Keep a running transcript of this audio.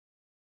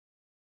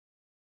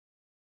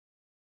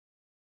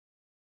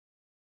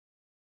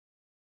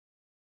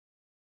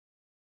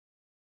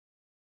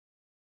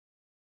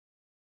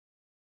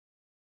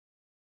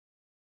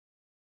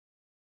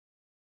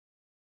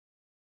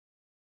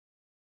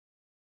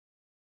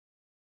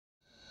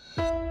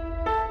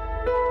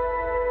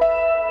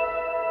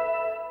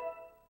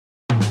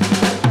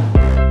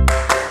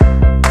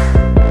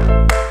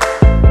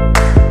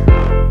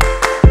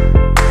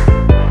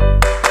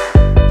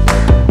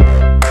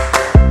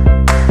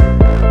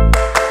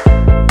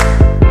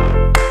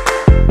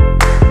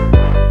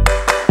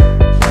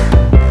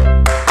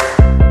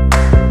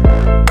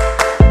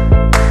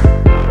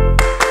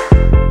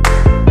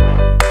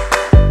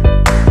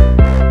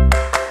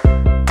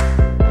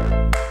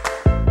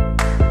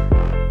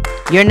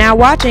You're now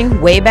watching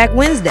Way Back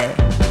Wednesday,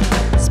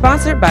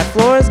 sponsored by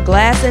Flora's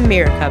Glass and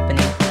Mirror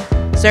Company,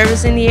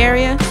 servicing the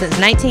area since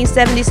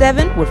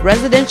 1977 with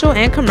residential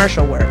and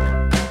commercial work.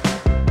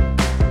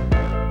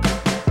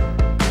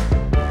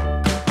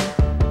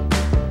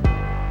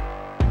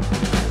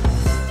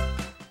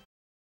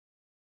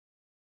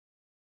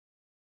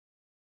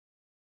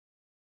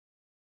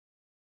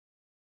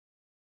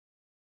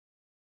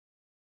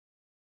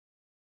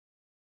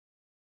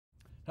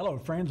 Hello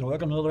friends, and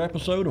welcome to another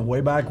episode of Way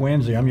Back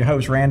Wednesday. I'm your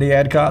host Randy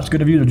Adcox.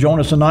 Good of you to join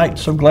us tonight.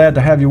 So glad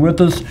to have you with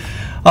us.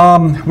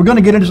 We're going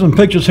to get into some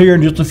pictures here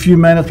in just a few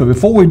minutes, but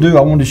before we do,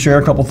 I wanted to share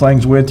a couple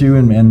things with you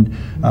and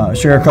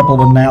share a couple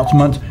of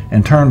announcements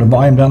and turn the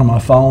volume down on my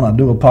phone. I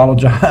do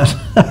apologize.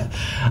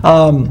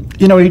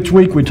 You know, each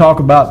week we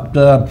talk about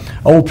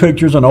old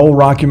pictures and old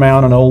Rocky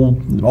Mountain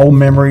and old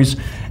memories,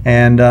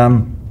 and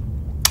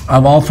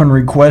I've often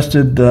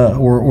requested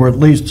or at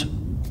least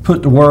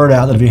put the word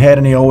out that if you had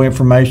any old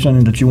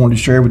information that you wanted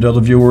to share with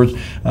other viewers,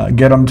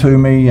 get them to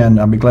me, and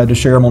I'll be glad to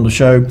share them on the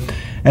show.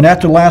 And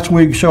after last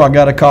week's show, I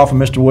got a call from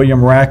Mr.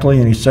 William Rackley,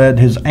 and he said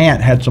his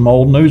aunt had some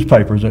old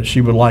newspapers that she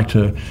would like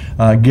to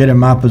get in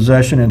my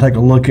possession and take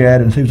a look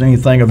at and see if there's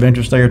anything of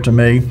interest there to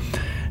me.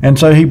 And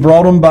so he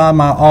brought them by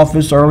my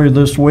office earlier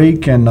this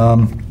week, and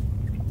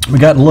we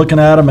got looking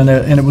at them, and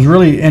it was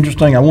really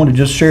interesting. I wanted to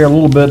just share a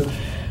little bit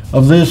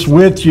of this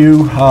with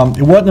you.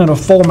 It wasn't in a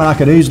format I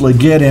could easily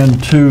get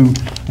into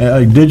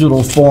a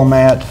digital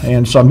format,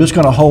 and so I'm just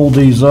going to hold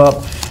these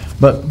up.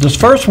 But this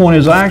first one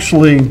is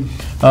actually,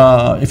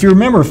 if you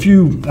remember I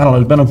don't know,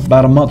 it's been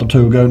about a month or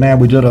two ago now,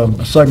 we did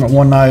a segment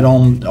one night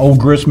on old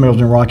grist mills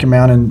in Rocky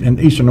Mountain in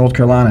eastern North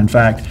Carolina, in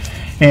fact.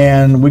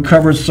 And we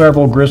covered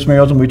several grist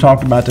mills, and we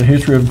talked about the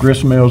history of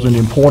grist mills and the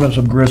importance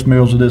of grist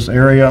mills in this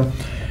area.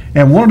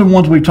 And one of the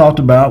ones we talked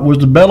about was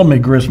the Bellamy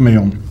grist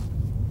mill.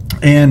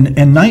 And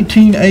in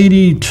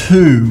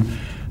 1982,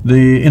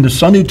 in the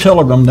Sunday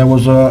Telegram, there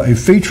was a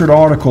featured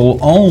article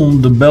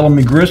on the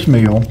Bellamy grist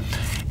mill,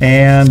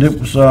 and it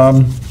was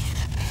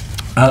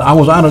I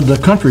was out of the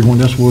country when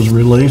this was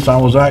released. I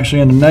was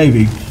actually in the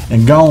Navy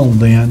and gone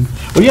then.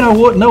 Well, you know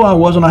what? No, I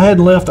wasn't. I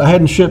hadn't left. I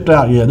hadn't shipped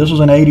out yet. This was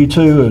in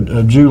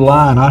 '82,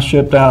 July, and I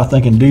shipped out, I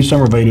think, in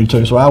December of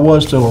 '82. So I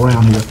was still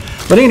around here.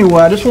 But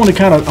anyway, I just want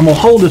to I'm gonna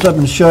hold this up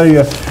and show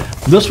you.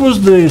 This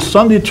was the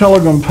Sunday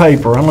Telegram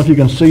paper. I don't know if you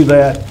can see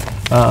that.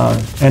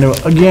 And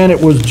again, it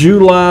was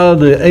July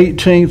the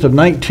 18th of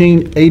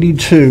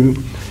 1982,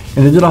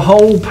 and they did a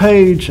whole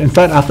page. In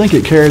fact, I think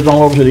it carries on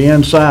over to the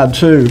inside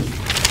too.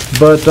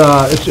 But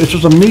it's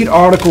just a neat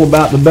article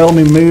about the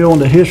Bellamy Mill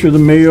and the history of the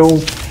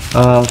mill.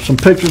 Some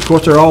pictures, of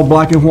course, they're all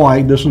black and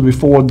white. This was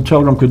before the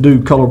Telegram could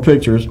do color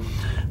pictures.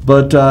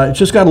 But it's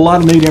just got a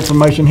lot of neat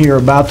information here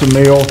about the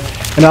mill.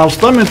 And I was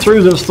thumbing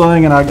through this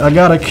thing, and I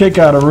got a kick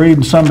out of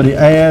reading some of the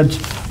ads.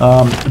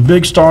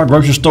 Big Star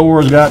grocery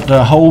stores got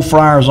whole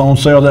fryers on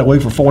sale that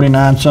week for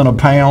 49 cents a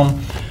pound.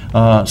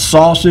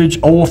 Sausage,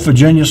 old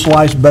Virginia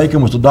sliced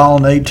bacon was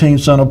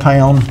 $1.18 a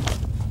pound.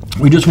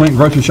 We just went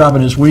grocery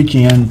shopping this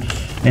weekend,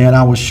 and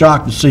I was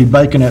shocked to see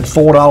bacon at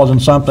 $4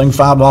 and something,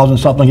 $5 and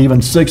something, even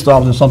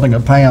 $6 and something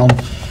a pound.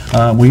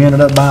 We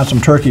ended up buying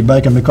some turkey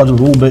bacon because it was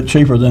a little bit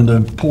cheaper than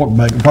the pork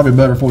bacon. Probably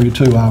better for you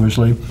too,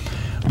 obviously.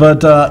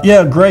 But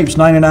yeah, grapes,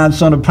 99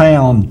 cents a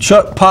pound.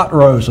 Chuck pot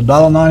roast,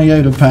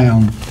 $1.98 a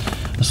pound.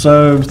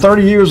 So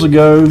 30 years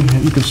ago,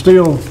 you could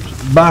still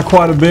buy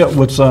quite a bit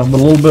with a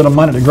little bit of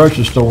money at the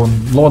grocery store.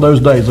 Lord,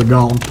 those days are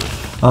gone.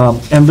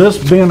 And this,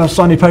 being a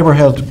Sunday paper,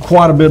 has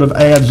quite a bit of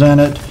ads in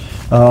it.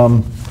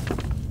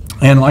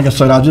 And like I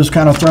said, I just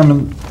kind of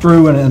thumbing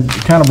through and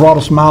kind of brought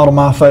a smile to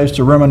my face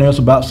to reminisce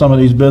about some of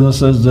these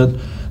businesses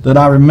that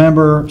I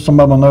remember.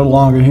 Some of them are no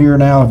longer here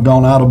now, have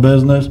gone out of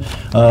business.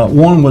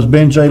 One was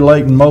Ben J.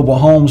 Layton Mobile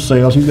Home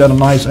Sales. He's got a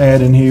nice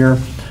ad in here.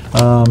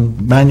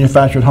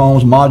 Manufactured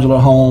homes, modular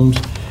homes.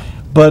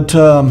 But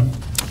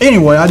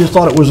anyway, I just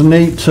thought it was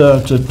neat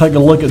to take a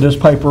look at this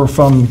paper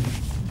from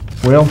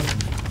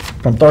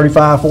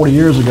 35, 40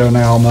 years ago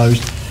now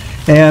almost.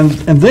 And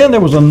then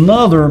there was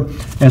another,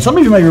 and some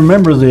of you may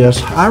remember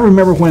this. I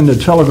remember when the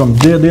Telegram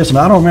did this, and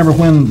I don't remember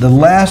when the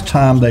last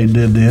time they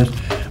did this,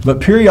 but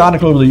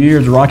periodically over the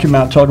years, the Rocky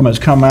Mountain Telegram has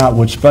come out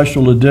with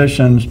special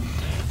editions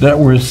that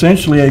were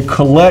essentially a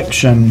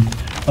collection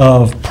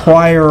of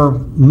prior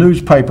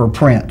newspaper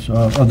prints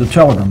of the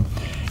Telegram.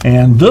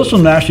 And this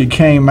one actually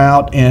came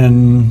out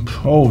in,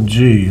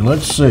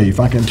 let's see if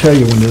I can tell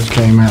you when this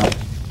came out.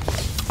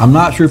 I'm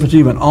not sure if it's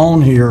even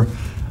on here.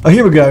 Oh,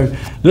 here we go.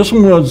 This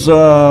one was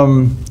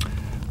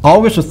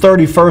August the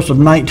 31st of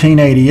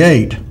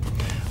 1988.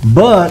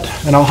 But,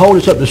 and I'll hold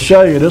this up to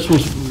show you, this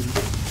was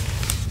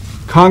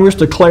Congress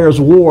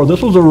Declares War.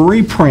 This was a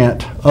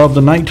reprint of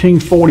the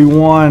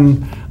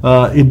 1941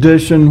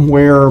 edition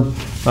where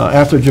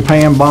after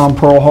Japan bombed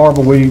Pearl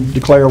Harbor, we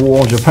declare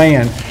war on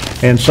Japan.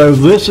 And so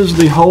this is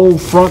the whole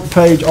front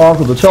page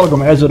article of the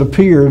Telegram as it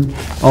appeared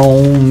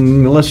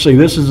on, let's see,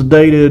 this is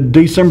dated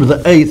December the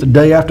 8th, the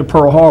day after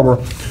Pearl Harbor,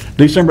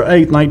 December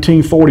 8th,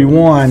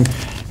 1941.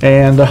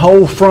 and the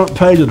whole front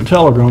page of the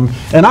Telegram.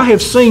 And I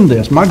have seen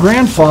this. My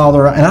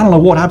grandfather, and I don't know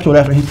what happened to it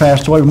after he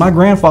passed away, but my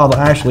grandfather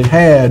actually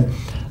had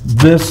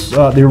this,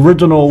 the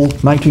original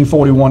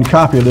 1941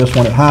 copy of this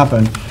when it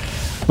happened.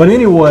 But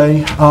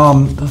anyway,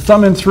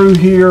 thumbing through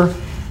here,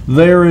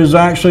 there's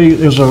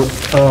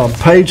a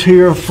page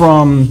here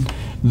from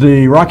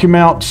the Rocky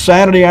Mount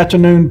Saturday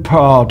afternoon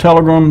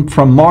telegram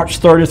from March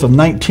 30th of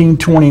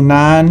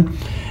 1929,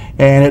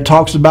 and it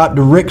talks about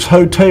the Rick's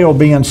Hotel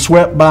being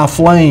swept by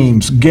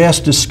flames.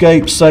 Guests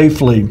escaped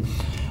safely.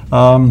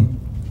 I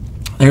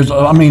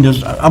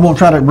won't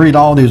try to read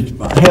all these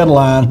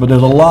headlines, but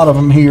there's a lot of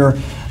them here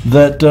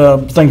that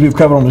things we've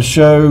covered on the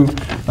show.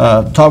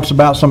 Talks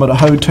about some of the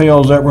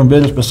hotels that were in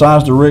business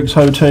besides the Rick's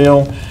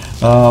Hotel.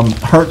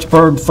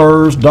 Hertzberg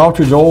Furs,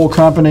 Daughtridge Oil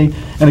Company,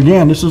 and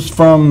again, this is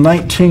from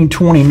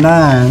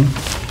 1929.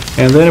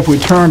 And then if we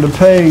turn the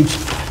page,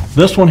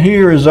 this one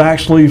here is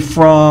actually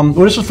from,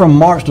 well, this is from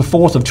March the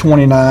 4th of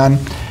 29,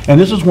 and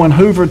this is when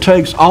Hoover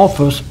takes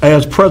office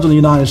as President of the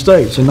United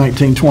States in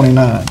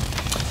 1929,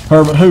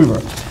 Herbert Hoover.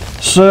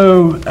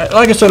 So,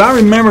 like I said, I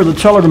remember the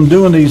Telegram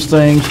doing these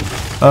things.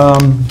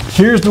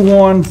 Here's the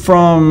one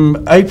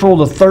from April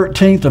the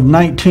 13th of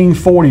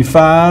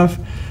 1945.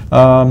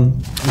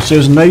 It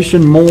says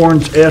nation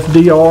mourns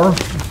FDR.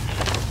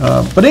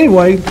 But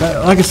anyway,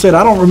 like I said,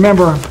 I don't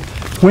remember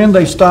when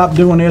they stopped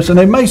doing this, and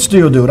they may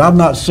still do it. I've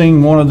not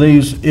seen one of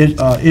these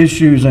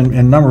issues in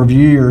a number of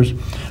years.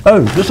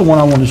 Oh, this is the one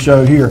I want to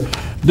show here.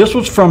 This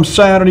was from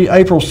Saturday,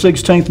 April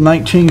 16th,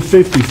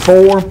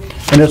 1954,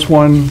 and it's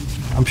when,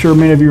 I'm sure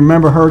many of you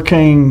remember,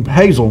 Hurricane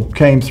Hazel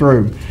came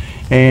through.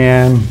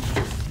 And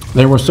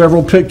there were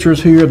several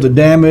pictures here of the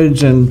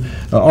damage and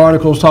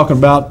articles talking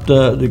about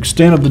the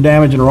extent of the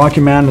damage in the Rocky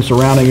Mountain and the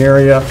surrounding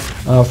area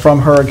from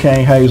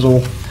Hurricane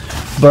Hazel.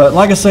 But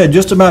like I said,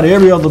 just about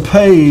every other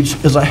page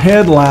is a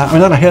headline, I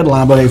mean not a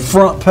headline, but a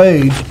front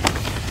page.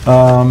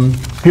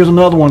 Here's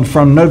another one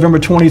from November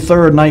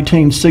 23rd,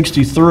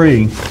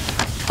 1963.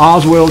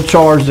 Oswald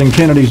charged in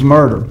Kennedy's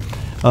murder.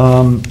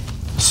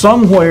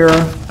 Somewhere,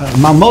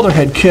 my mother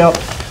had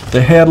kept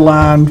the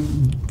headline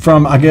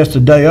from, I guess, the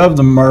day of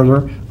the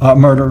murder,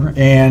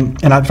 and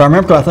if I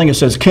remember, I think it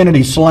says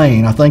Kennedy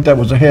slain. I think that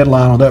was the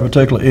headline on that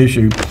particular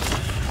issue.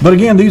 But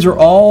again, these are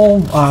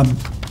all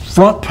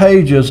front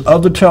pages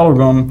of the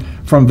Telegram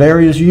from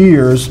various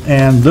years,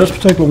 and this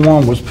particular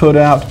one was put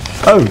out.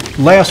 Oh,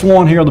 last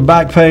one here on the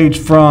back page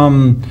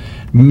from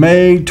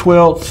May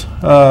 12th,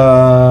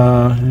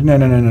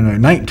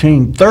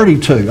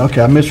 1932.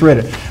 Okay, I misread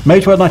it.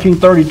 May 12th,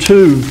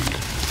 1932,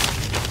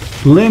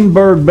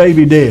 Lindbergh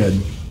baby dead.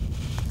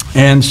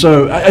 And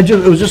so it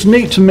was just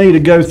neat to me to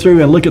go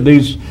through and look at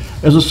these.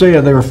 As I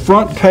said, they were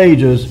front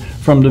pages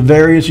from the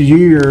various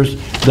years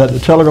that the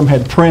Telegram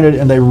had printed,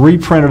 and they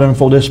reprinted them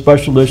for this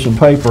special edition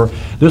paper.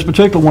 This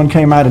particular one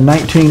came out in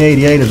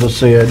 1988, as I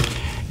said.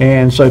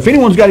 And so if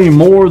anyone's got any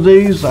more of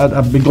these,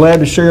 I'd be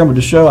glad to share them with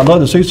the show. I'd love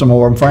to see some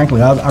more of them,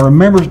 frankly. I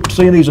remember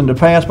seeing these in the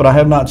past, but I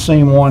have not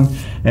seen one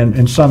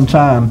in some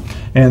time.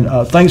 And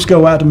thanks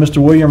go out to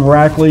Mr. William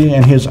Rackley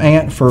and his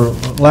aunt for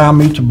allowing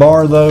me to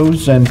borrow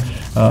those, and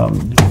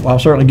I'll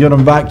certainly give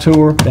them back to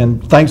her,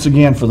 and thanks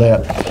again for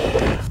that.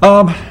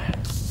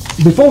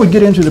 Before we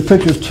get into the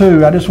pictures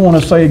too, I just want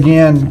to say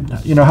again,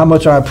 how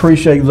much I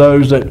appreciate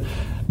those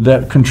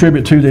that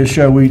contribute to this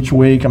show each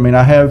week. I mean,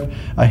 I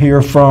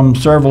hear from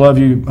several of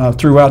you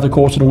throughout the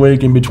course of the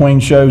week, in between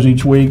shows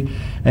each week,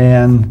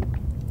 and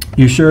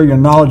you share your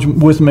knowledge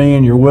with me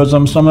and your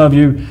wisdom. Some of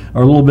you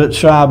are a little bit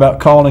shy about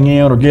calling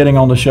in or getting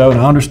on the show,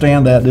 and I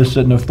understand that this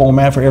isn't a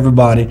format for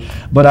everybody,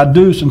 but I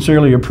do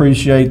sincerely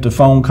appreciate the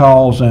phone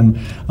calls and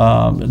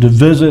the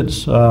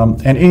visits,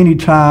 and any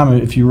time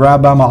if you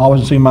ride by my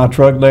office and see my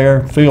truck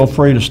there, feel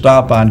free to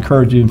stop. I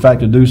encourage you, in fact,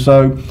 to do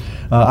so.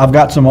 I've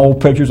got some old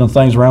pictures and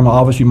things around my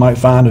office you might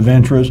find of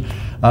interest.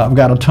 I've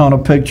got a ton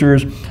of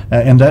pictures,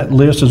 and that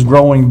list is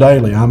growing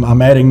daily.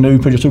 I'm adding new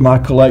pictures to my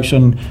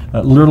collection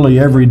literally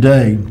every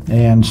day.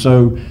 And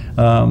so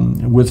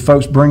with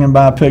folks bringing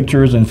by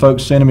pictures and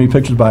folks sending me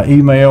pictures by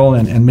email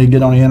and me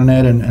getting on the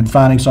internet and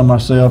finding some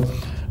myself,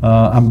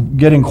 I'm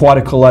getting quite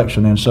a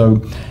collection. And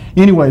so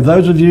anyway,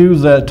 those of you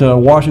that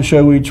watch the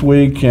show each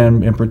week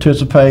and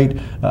participate,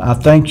 I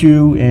thank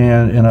you,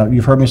 and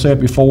you've heard me say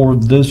it before,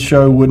 this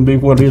show wouldn't be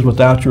what it is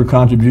without your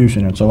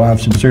contribution, and so I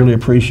sincerely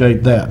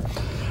appreciate that.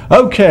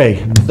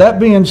 Okay, that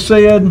being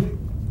said,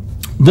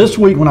 this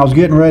week when I was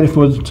getting ready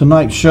for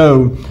tonight's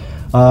show,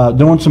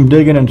 doing some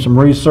digging and some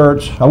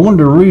research, I wanted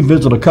to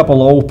revisit a couple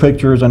of old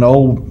pictures and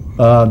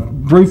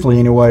briefly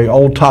anyway,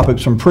 old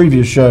topics from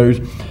previous shows,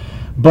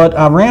 but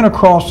I ran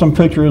across some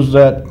pictures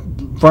that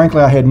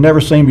frankly I had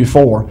never seen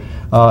before,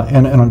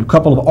 and a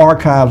couple of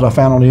archives I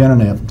found on the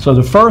internet. So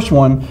the first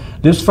one,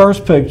 this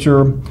first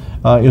picture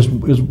is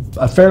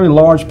a fairly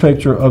large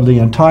picture of the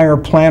entire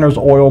Planters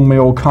Oil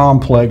Mill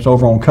complex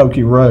over on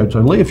Cokie Road. So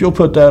Lee, if you'll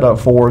put that up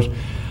for us.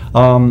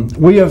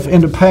 We have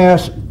in the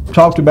past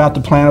talked about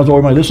the Planters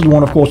Oil Mill. This is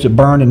one, of course, that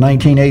burned in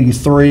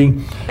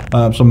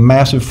 1983. Some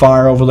massive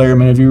fire over there.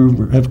 Many of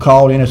you have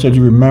called in and said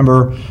you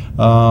remember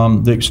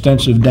the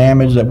extensive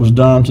damage that was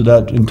done to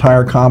that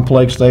entire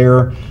complex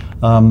there.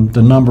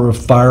 The number of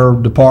fire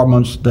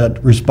departments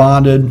that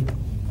responded.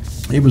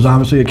 It was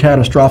obviously a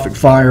catastrophic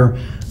fire.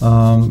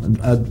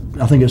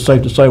 I think it's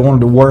safe to say one of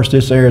the worst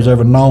this area's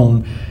ever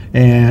known.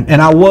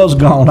 And I was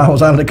gone. I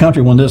was out of the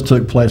country when this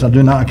took place.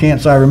 I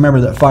can't say I remember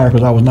that fire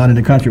because I was not in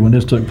the country when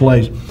this took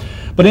place.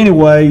 But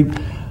anyway,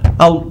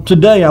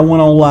 today I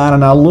went online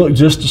and I looked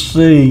just to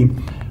see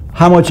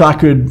how much I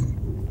could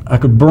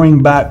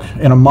bring back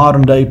in a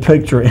modern day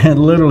picture, and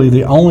literally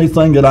the only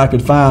thing that I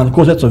could find, of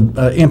course that's an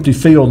empty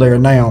field there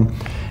now,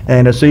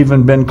 and it's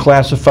even been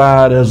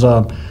classified as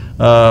I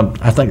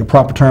think the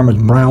proper term is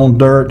brown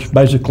dirt,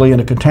 basically in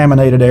a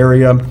contaminated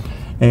area.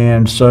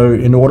 And so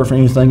in order for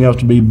anything else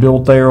to be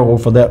built there, or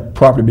for that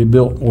property to be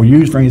built or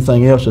used for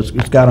anything else, it's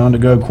got to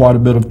undergo quite a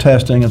bit of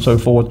testing and so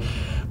forth.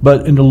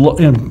 But in the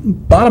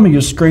bottom of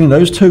your screen,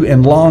 those two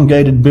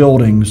elongated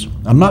buildings,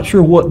 I'm not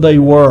sure what they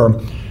were,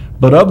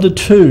 but of the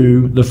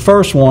two, the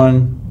first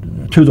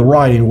one, to the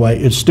right anyway,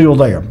 it's still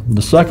there.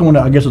 The second one,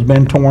 I guess, has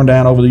been torn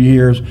down over the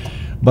years,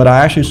 but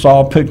I actually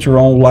saw a picture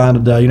online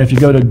today. And if you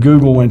go to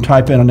Google and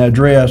type in an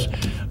address,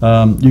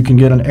 you can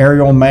get an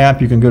aerial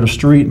map, you can go to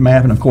street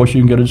map, and of course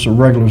you can get just a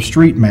regular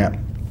street map.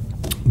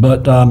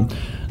 But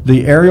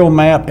the aerial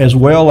map as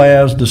well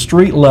as the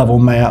street level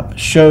map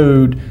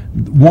showed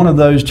one of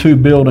those two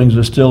buildings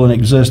is still in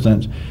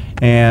existence.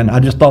 And I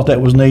just thought that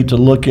was neat to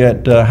look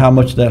at how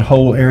much that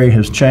whole area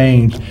has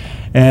changed.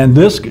 And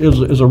this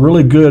is a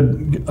really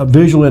good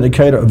visual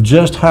indicator of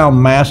just how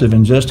massive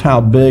and just how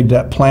big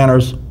that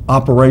Planters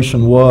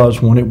operation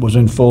was when it was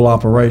in full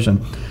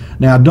operation.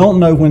 Now, I don't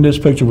know when this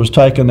picture was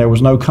taken. There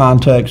was no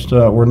context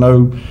or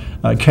no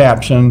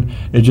caption.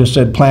 It just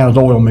said Planters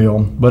Oil Mill.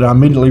 But I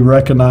immediately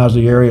recognized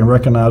the area and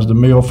recognized the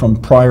mill from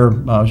prior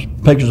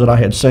pictures that I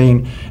had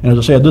seen. And as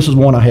I said, this is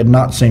one I had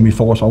not seen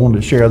before, so I wanted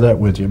to share that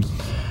with you.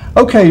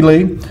 Okay,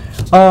 Lee.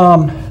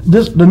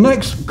 The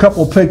next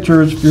couple of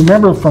pictures, if you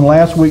remember from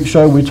last week's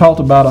show, we talked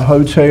about a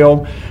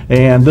hotel,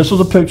 and this was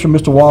a picture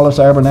Mr. Wallace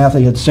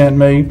Abernathy had sent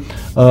me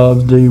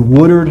of the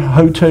Woodard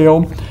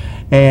Hotel,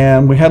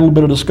 and we had a little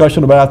bit of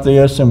discussion about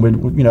this, and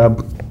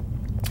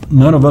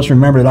none of us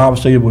remembered it.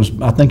 Obviously, it was,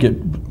 I don't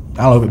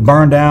know if it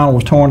burned down,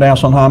 was torn down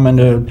sometime in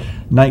the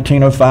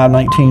 1905,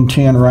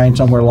 1910 range,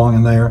 somewhere along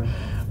in there.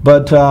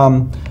 But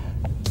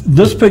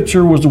this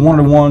picture was one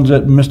of the ones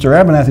that Mr.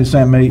 Abernathy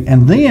sent me,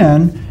 and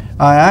then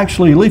I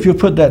actually, Lee, if you'll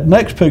put that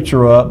next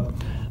picture up,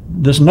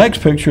 this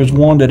next picture is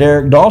one that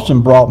Eric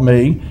Dawson brought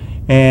me,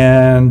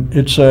 and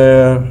it's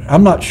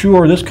I'm not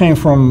sure, this came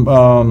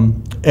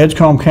from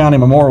Edgecombe County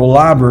Memorial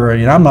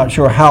Library, and I'm not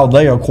sure how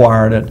they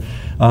acquired it,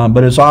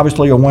 but it's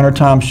obviously a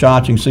wintertime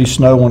shot. You can see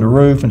snow on the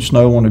roof and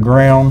snow on the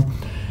ground,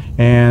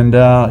 and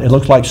it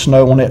looks like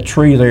snow on that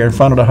tree there in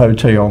front of the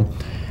hotel.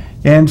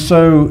 And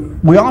so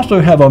we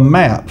also have a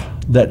map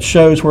that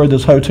shows where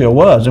this hotel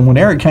was. And when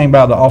Eric came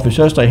by the office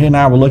yesterday, he and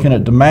I were looking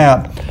at the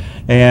map,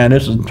 and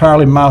this is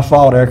entirely my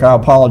fault, Eric, I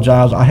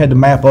apologize. I had the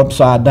map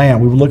upside down.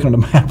 We were looking at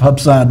the map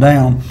upside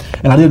down,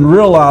 and I didn't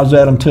realize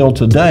that until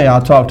today. I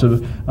talked to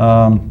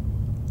Mr.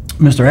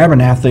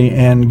 Abernathy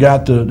and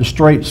got the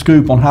straight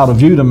scoop on how to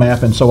view the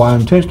map, and so I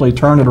intentionally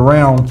turned it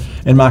around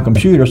in my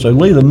computer. So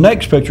Lee, the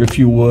next picture, if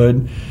you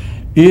would,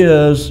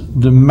 is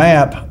the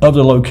map of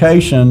the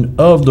location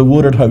of the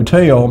Woodard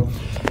Hotel.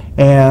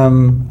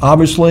 And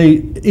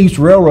obviously East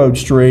Railroad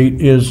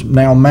Street is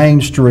now Main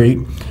Street.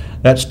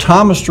 That's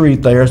Thomas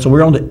Street there. So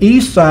we're on the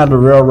east side of the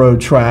railroad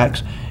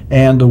tracks,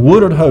 and the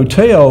Woodard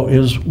Hotel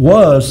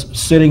was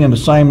sitting in the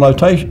same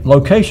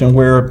location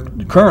where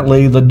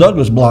currently the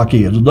Douglas block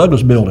is, the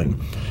Douglas building.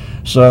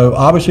 So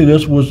obviously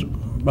this was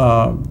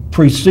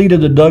preceded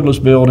the Douglas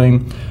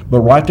building, but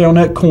right there on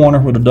that corner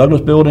where the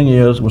Douglas building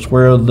was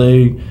where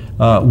the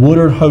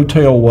Woodard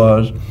Hotel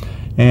was.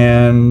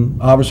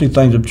 And obviously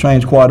things have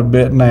changed quite a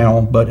bit now,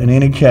 but in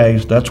any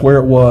case, that's where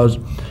it was.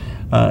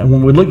 And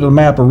when we looked at the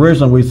map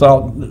originally, we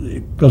thought,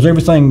 because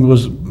everything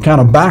was kind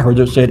of backwards,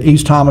 it said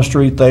East Thomas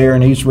Street there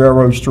and East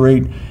Railroad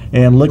Street,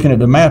 and looking at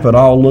the map, it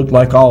all looked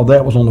like all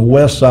that was on the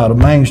west side of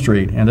Main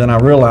Street. And then I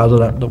realized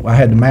that I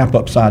had the map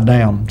upside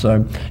down.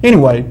 So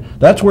anyway,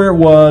 that's where it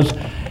was.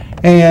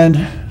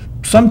 And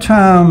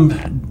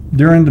sometime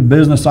during the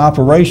business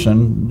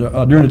operation,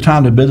 during the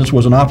time the business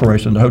was in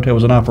operation, the hotel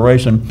was in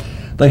operation,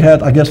 they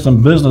had, I guess,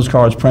 some business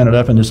cards printed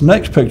up. And this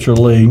next picture,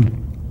 Lee,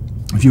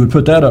 if you would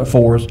put that up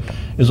for us,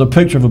 is a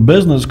picture of a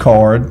business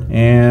card.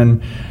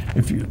 And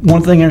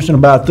one thing interesting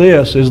about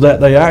this is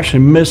that they actually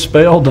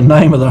misspelled the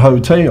name of the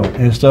hotel.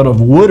 Instead of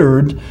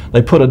Woodard,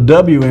 they put a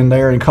W in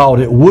there and called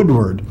it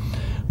Woodward.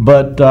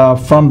 But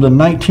from the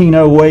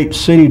 1908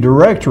 city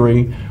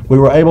directory, we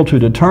were able to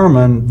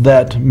determine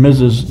that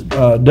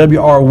Mrs.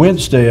 W.R.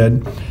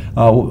 Winstead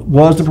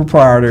was the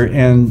proprietor,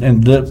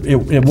 and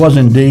it was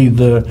indeed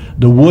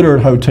the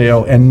Woodard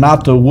Hotel and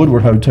not the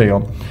Woodward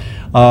Hotel.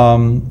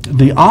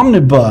 The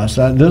omnibus,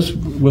 this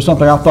was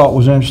something I thought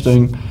was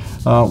interesting.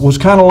 was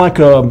kind of like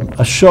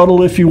a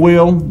shuttle, if you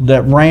will,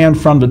 that ran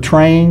from the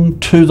train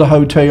to the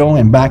hotel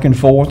and back and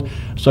forth,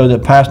 so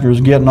that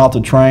passengers getting off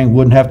the train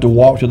wouldn't have to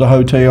walk to the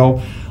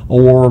hotel,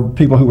 or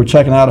people who were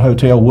checking out a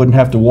hotel wouldn't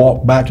have to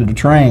walk back to the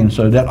train.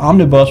 So that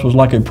omnibus was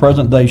like a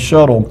present-day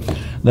shuttle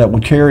that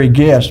would carry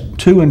guests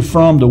to and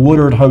from the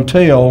Woodard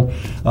Hotel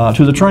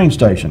to the train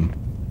station.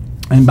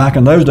 And back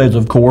in those days,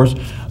 of course,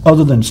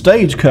 other than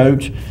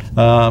stagecoach,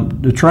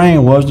 the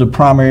train was the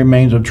primary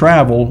means of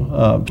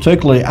travel,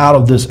 particularly out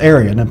of this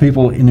area. Now,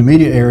 people in the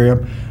immediate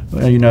area,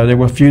 you know, there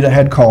were a few that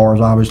had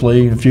cars,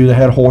 obviously, a few that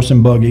had horse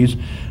and buggies.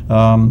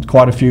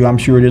 Quite a few, I'm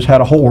sure, just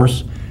had a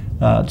horse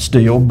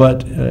still,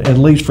 but at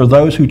least for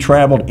those who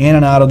traveled in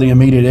and out of the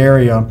immediate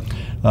area,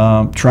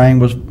 train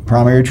was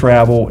primary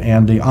travel,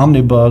 and the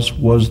omnibus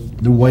was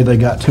the way they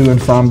got to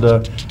and from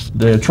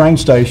the train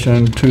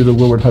station to the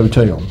Woodard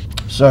Hotel.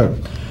 So,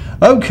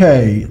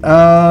 okay,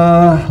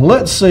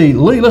 let's see,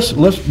 Lee. Let's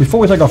before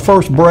we take our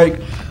first break,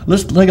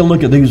 let's take a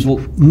look at these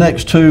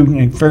next two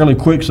in fairly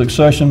quick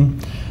succession.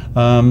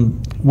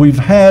 We've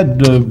had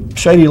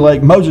the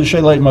Moses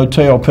Shady Lake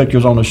Motel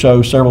pictures on the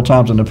show several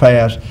times in the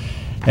past,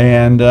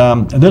 and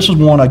this is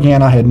one,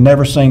 again, I had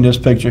never seen this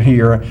picture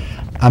here.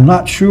 I'm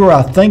not sure.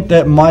 I think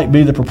that might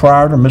be the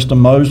proprietor, Mr.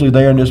 Mosley,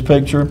 there in this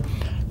picture.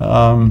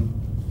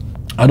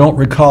 I don't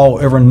recall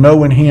ever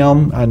knowing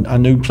him. I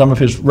knew some of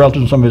his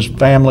relatives, some of his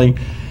family,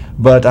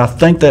 but I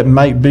think that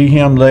might be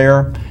him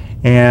there,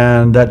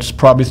 and that's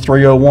probably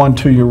 301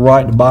 to your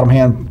right, the bottom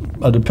hand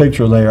of the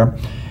picture there.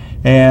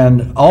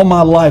 And all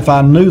my life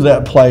I knew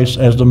that place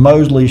as the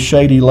Mosley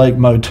Shady Lake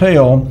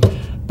Motel,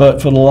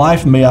 but for the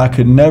life of me I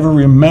could never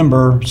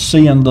remember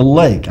seeing the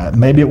lake.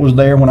 Maybe it was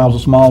there when I was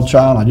a small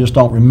child, I just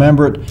don't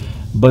remember it.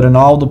 But in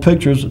all the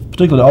pictures,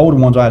 particularly the older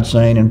ones I'd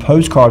seen, and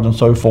postcards and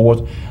so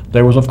forth,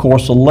 there was, of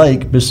course, a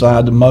lake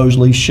beside the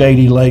Mosley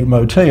Shady Lake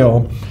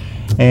Motel.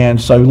 And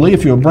so, Lee,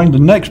 if you'll bring the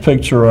next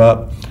picture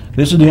up,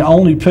 this is the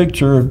only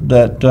picture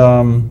that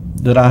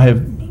that I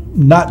have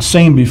not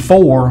seen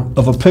before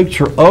of a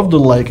picture of the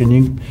lake. And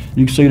you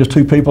can see there's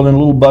two people in a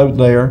little boat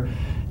there.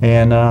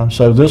 And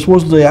so this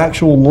was the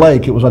actual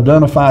lake. It was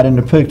identified in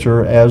the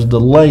picture as the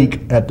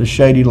lake at the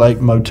Shady Lake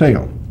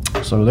Motel.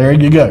 So there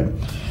you go.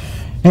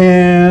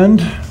 And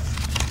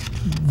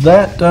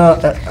that,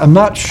 I'm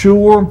not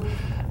sure,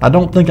 I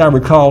don't think I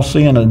recall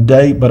seeing a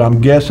date, but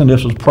I'm guessing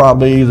this was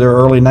probably the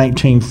early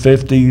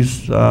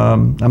 1950s.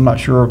 I'm not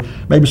sure,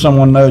 maybe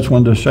someone knows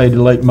when the Shady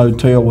Lake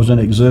Motel was in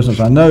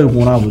existence. I know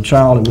when I was a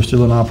child it was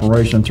still in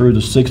operation through the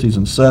 60s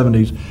and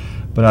 70s,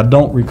 but I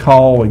don't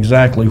recall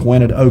exactly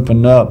when it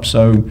opened up.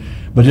 So,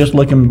 but just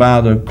looking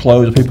by the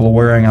clothes people are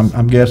wearing,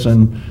 I'm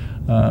guessing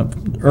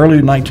early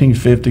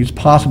 1950s,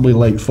 possibly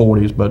late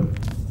 40s, but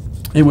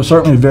it was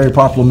certainly a very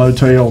popular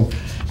motel,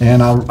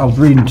 and I was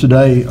reading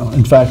today,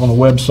 in fact, on the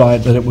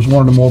website, that it was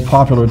one of the more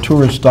popular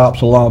tourist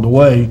stops along the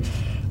way.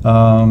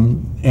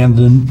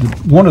 And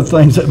one of the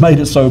things that made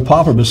it so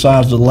popular,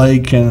 besides the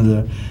lake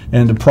and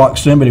the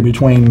proximity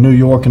between New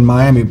York and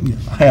Miami,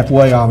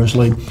 halfway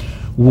obviously,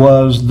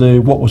 was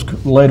what was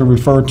later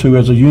referred to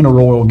as a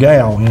Uniroyal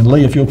Gal. And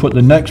Lee, if you'll put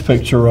the next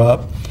picture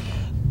up,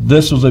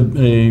 this was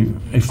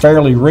a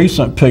fairly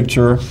recent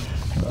picture.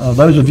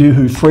 Those of you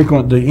who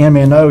frequent the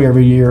M&O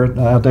every year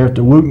out there at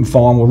the Wooten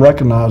Farm will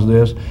recognize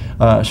this.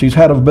 She's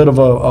had a bit of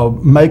a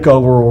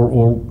makeover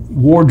or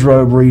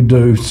wardrobe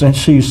redo since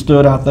she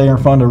stood out there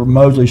in front of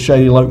Mosley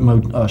Shady Lake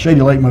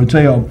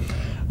Motel.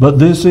 But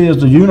this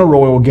is the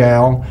Uniroyal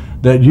Gal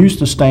that used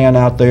to stand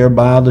out there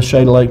by the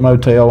Shady Lake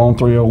Motel on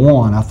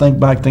 301. I think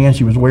back then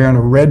she was wearing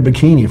a red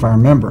bikini, if I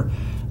remember.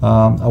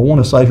 I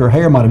want to say her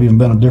hair might have even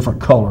been a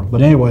different color.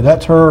 But anyway,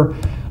 that's her.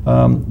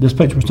 This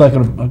picture was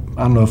taken,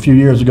 I don't know, a few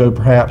years ago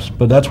perhaps,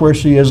 but that's where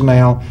she is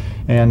now,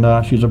 and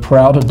she's a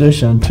proud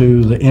addition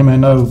to the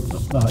M&O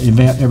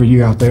event every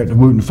year out there at the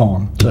Wooten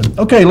Farm. So,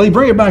 okay, Lee,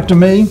 bring it back to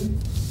me.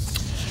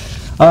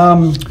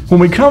 When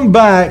we come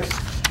back,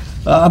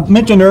 I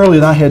mentioned earlier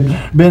that I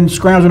had been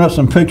scrounging up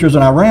some pictures,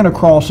 and I ran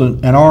across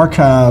an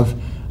archive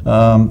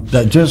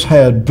that just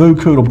had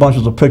buku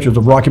bunches of pictures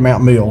of Rocky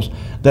Mountain Mills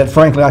that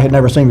frankly I had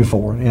never seen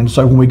before. And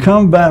so when we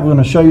come back, we're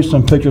going to show you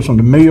some pictures from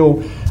the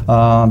mill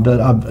that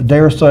I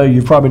dare say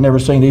you've probably never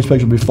seen these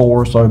pictures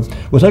before. So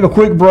we'll take a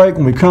quick break.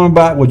 When we come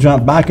back, we'll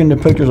jump back into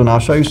pictures, and I'll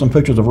show you some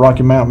pictures of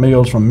Rocky Mountain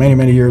Mills from many,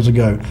 many years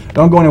ago.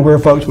 Don't go anywhere,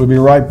 folks. We'll be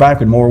right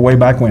back with more Way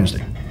Back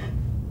Wednesday.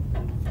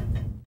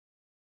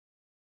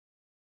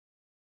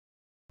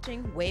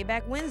 Way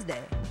Back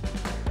Wednesday,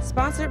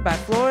 sponsored by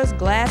Flores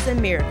Glass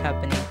and Mirror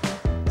Company,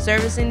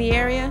 servicing the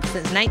area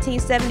since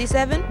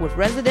 1977 with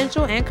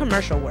residential and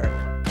commercial work.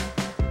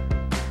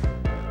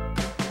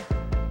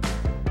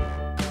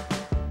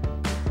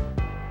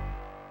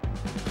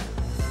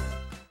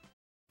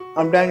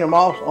 I'm Daniel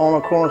Moss, owner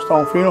of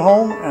Cornerstone Funeral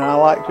Home, and I'd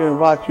like to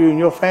invite you and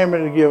your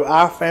family to give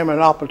our family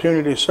an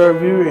opportunity to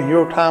serve you in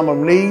your time of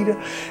need.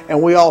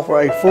 And we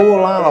offer a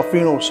full line of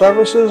funeral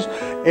services,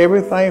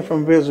 everything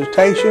from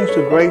visitations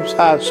to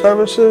graveside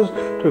services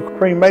to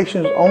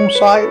cremations on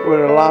site with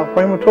a live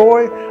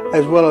crematory,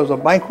 as well as a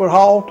banquet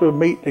hall to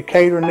meet the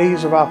catering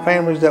needs of our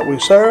families that we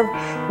serve.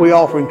 We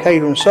offer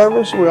catering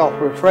service. We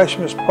offer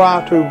refreshments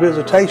prior to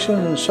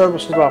visitations and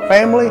services of our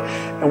family.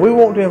 And we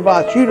want to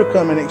invite you to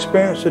come and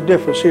experience the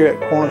difference here at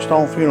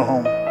Cornerstone Funeral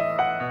Home.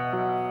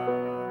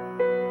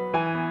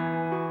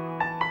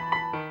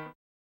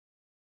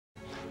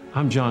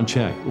 I'm John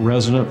Check,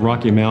 resident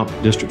Rocky Mount,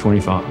 District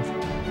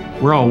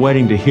 25. We're all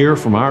waiting to hear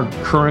from our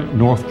current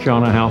North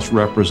Carolina House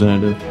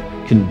representative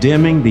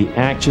condemning the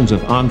actions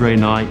of Andre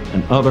Knight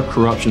and other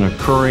corruption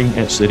occurring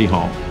at City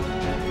Hall.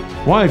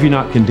 Why have you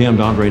not condemned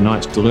Andre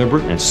Knight's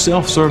deliberate and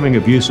self-serving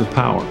abuse of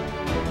power?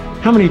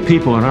 How many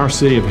people in our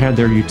city have had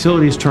their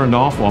utilities turned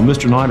off while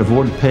Mr. Knight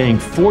avoided paying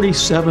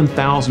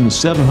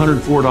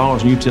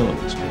 $47,704 in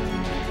utilities?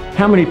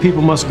 How many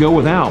people must go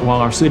without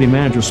while our city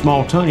manager,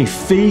 Small Tony,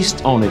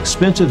 feasts on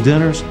expensive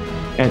dinners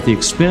at the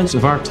expense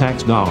of our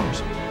tax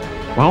dollars?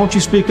 Why don't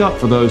you speak up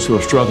for those who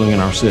are struggling in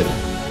our city?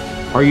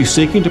 Are you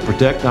seeking to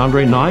protect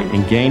Andre Knight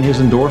and gain his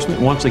endorsement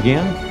once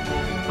again?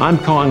 I'm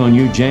calling on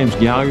you, James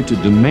Gallagher, to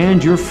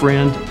demand your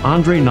friend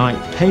Andre Knight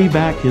pay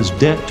back his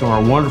debt to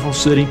our wonderful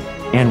city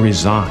and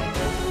resign.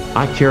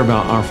 I care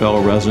about our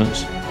fellow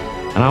residents,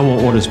 and I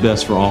want what is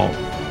best for all.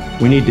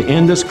 We need to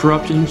end this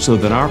corruption so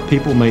that our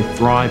people may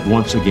thrive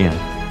once again.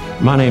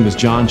 My name is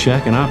John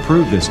Check, and I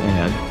approve this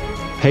ad,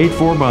 paid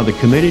for by the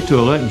Committee to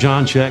Elect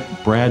John Check,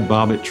 Brad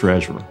Bobbitt,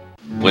 Treasurer.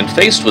 When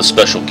faced with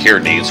special care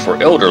needs for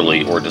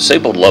elderly or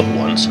disabled loved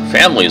ones,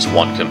 families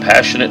want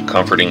compassionate,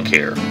 comforting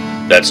care.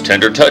 That's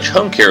Tender Touch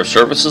Home Care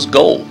Services'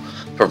 goal,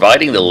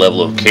 providing the level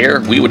of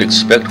care we would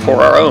expect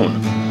for our own.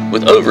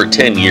 With over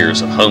 10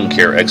 years of home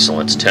care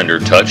excellence, Tender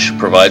Touch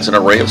provides an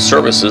array of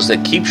services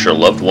that keeps your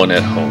loved one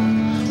at home.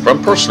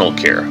 From personal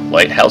care,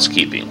 light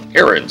housekeeping,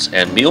 errands,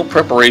 and meal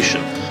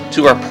preparation,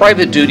 to our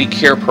private duty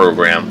care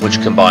program,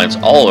 which combines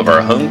all of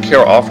our home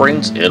care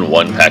offerings in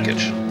one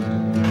package.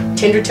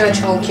 Tender Touch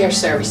Home Care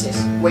Services,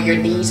 where your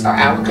needs are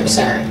our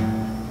concern.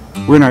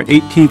 We're in our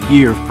 18th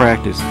year of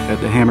practice at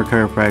the Hammer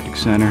Chiropractic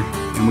Center,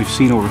 and we've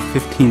seen over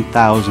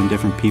 15,000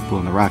 different people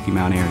in the Rocky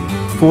Mount area.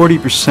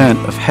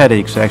 40% of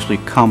headaches actually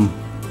come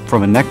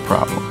from a neck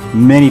problem.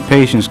 Many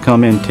patients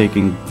come in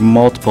taking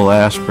multiple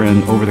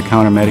aspirin,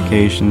 over-the-counter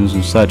medications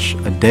and such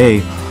a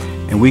day,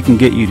 and we can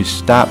get you to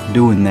stop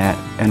doing that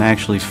and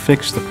actually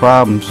fix the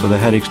problem so the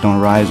headaches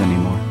don't rise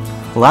anymore.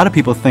 A lot of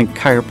people think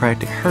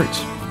chiropractic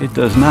hurts. It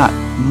does not.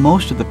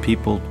 Most of the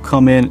people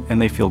come in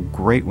and they feel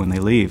great when they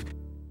leave.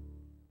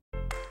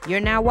 You're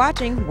now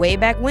watching Way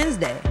Back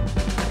Wednesday,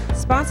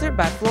 sponsored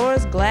by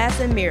Flores Glass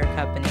and Mirror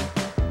Company,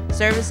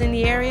 servicing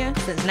the area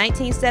since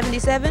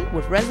 1977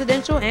 with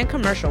residential and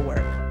commercial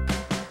work.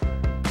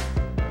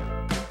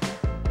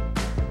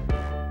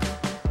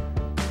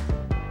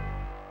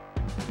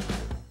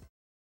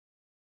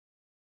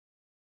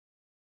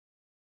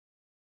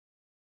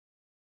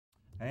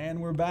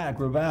 And we're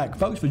back.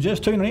 Folks, for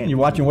just tuning in, you're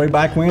watching Way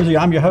Back Wednesday.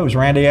 I'm your host,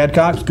 Randy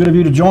Adcox. Good of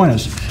you to join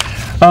us.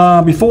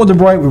 Before the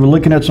break, we were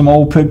looking at some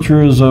old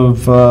pictures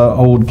of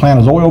old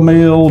Planters Oil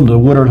Mill, the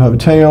Woodard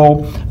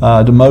Hotel,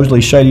 the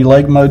Mosley Shady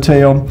Lake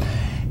Motel.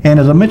 And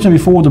as I mentioned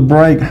before the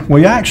break,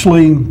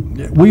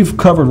 we've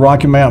covered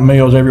Rocky Mountain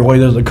Mills every way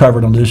there's a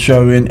covered on this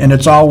show, and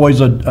it's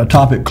always a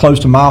topic close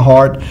to my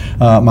heart.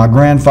 My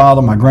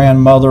grandfather, my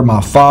grandmother,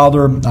 my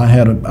father, I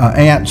had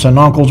aunts and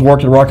uncles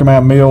worked at Rocky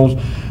Mountain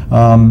Mills.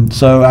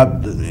 So I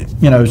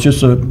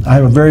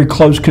have a very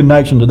close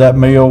connection to that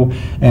mill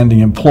and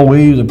the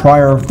employees, the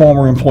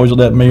former employees of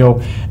that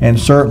mill, and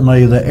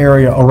certainly the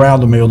area around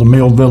the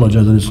mill village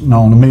as it's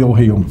known, the Mill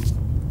Hill.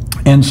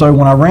 And so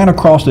when I ran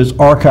across this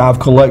archive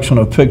collection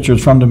of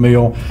pictures from the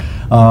mill,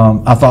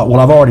 I thought, well,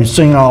 I've already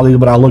seen all these,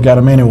 but I'll look at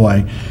them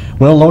anyway.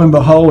 Well, lo and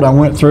behold, I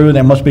went through,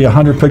 there must be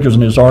 100 pictures in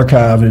this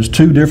archive. It's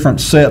 2 different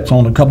sets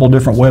on a couple of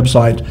different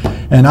websites,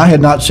 and I had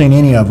not seen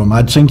any of them.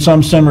 I'd seen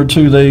some similar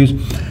to these,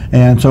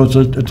 and so it's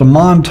a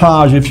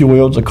montage, if you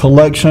will. It's a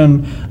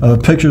collection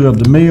of pictures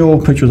of the mill,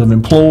 pictures of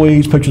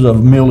employees, pictures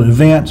of mill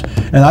events,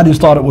 and I just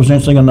thought it was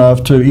interesting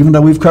enough to, even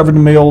though we've covered the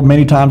mill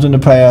many times in the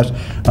past,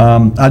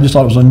 I just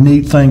thought it was a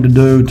neat thing to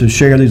do, to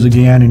share these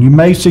again. And you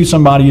may see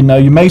somebody you know,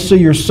 you may see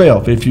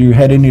yourself if you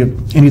had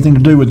anything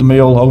to do with the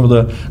mill over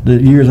the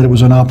years that it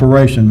was in operation.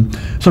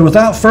 So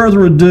without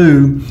further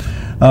ado,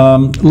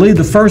 Lee,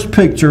 the first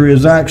picture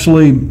is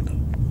actually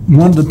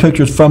one of the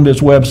pictures from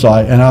this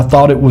website, and I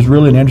thought it was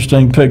really an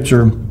interesting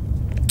picture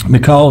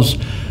because,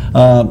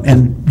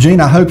 and Gene,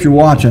 I hope you're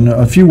watching,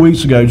 a few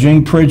weeks ago,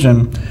 Gene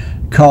Pridgeon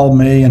called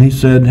me and he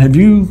said, have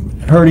you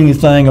heard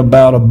anything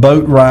about a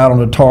boat ride on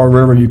the Tar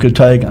River you could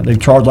take? They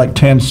charged like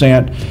 10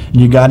 cents, and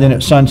you got in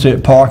at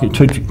Sunset Park. It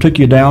took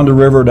you down the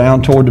river,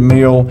 down toward the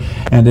mill,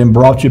 and then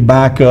brought you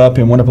back up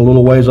and went up a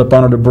little ways up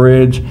under the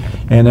bridge,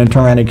 and then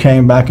turned around and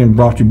came back and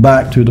brought you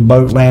back to the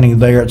boat landing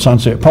there at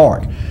Sunset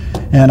Park.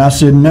 And I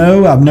said,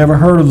 no, I've never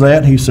heard of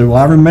that. He said, well,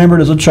 I remember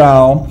it as a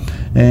child,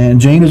 and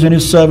Gene is in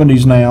his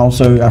 70s now,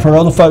 so I've heard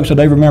other folks that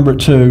they remember it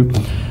too.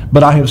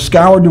 But I have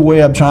scoured the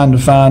web trying to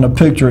find a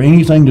picture,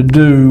 anything to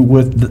do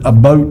with a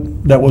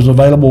boat that was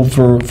available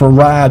for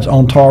rides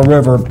on Tar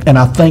River, and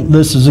I think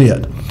this is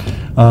it.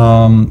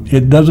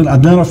 It doesn't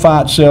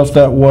identify itself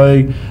that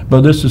way,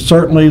 but this is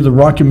certainly the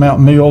Rocky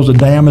Mountain Mills. The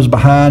dam is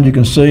behind. You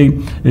can see,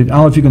 I don't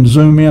know if you can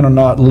zoom in or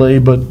not, Lee,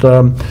 but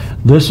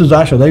this is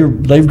actually,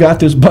 they've got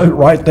this boat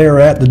right there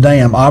at the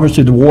dam.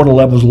 Obviously the water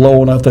level is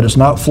low enough that it's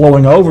not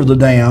flowing over the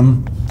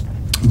dam,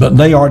 but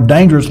they are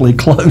dangerously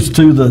close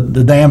to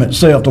the dam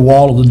itself, the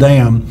wall of the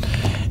dam.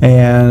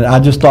 And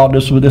I just thought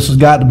this has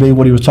got to be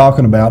what he was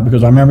talking about,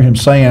 because I remember him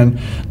saying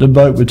the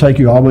boat would take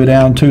you all the way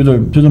down to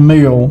the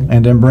mill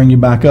and then bring you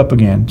back up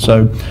again.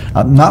 So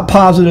I'm not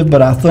positive,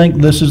 but I think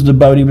this is the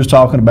boat he was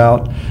talking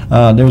about.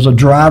 There was a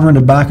driver in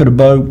the back of the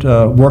boat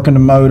working the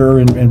motor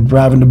and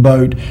driving the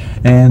boat.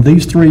 And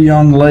these three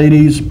young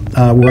ladies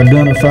were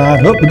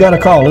identified. Oh, we got a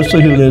call. Let's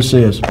see who this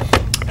is.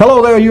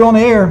 Hello there, you on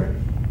the air?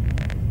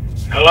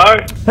 Hello?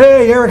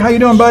 Hey, Eric, how you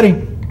doing, buddy?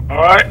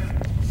 All right.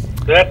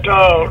 That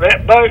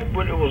boat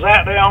was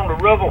out there on the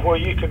river where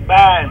you could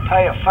buy and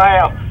pay a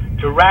fare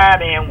to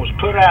ride in was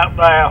put out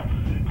there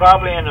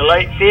probably in the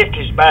late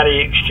 50s by the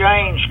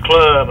Exchange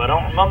Club. I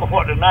don't remember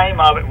what the name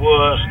of it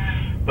was,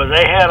 but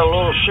they had a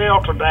little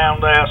shelter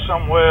down there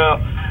somewhere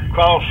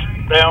across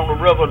down the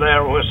river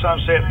there where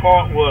Sunset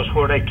Park was,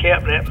 where they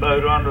kept that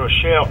boat under a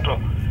shelter.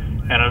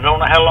 And I don't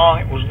know how long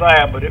it was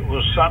there, but it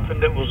was something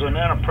that was an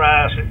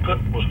enterprise. It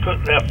was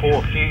put there for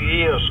a few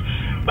years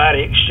by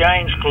the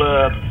Exchange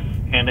Club,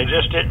 and they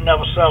just didn't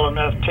ever sell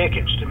enough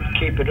tickets to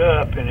keep it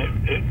up, and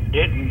it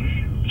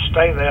didn't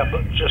stay there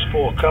but just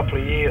for a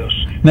couple of years.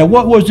 Now,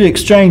 what was the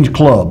Exchange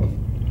Club?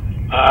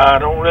 I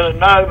don't really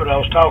know, but I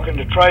was talking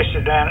to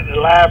Tracy down at the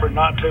library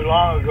not too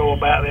long ago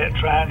about that,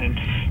 and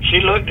she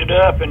looked it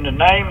up, and the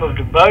name of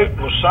the boat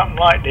was something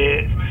like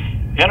the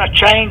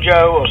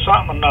Interchango or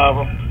something of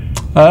them.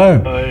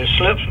 Oh. It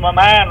slips my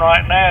mind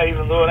right now,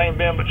 even though it ain't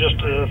been but just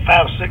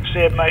 5, 6,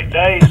 7, 8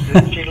 days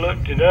that she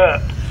looked it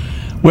up.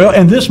 Well,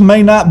 and this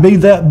may not be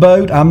that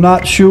boat. I'm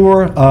not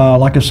sure.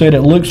 Like I said,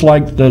 it looks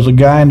like there's a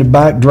guy in the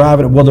back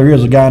driving it. Well, there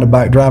is a guy in the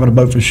back driving a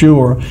boat for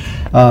sure.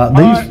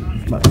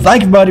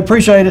 Thank you, buddy.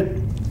 Appreciate it.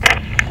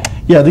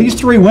 Yeah, these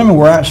three women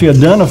were actually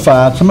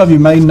identified. Some of you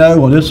may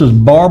know. Well, this is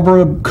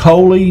Barbara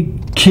Coley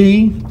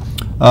Key,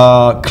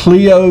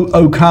 Cleo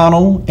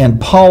O'Connell,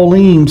 and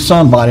Pauline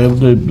somebody.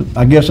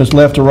 I guess it's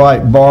left to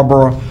right,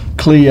 Barbara,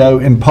 Cleo,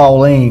 and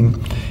Pauline.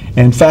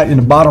 In fact, in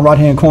the bottom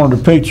right-hand corner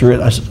of the picture,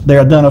 they're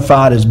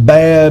identified as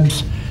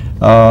Babs.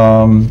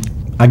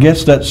 I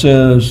guess that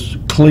says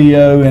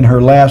Cleo in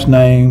her last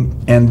name,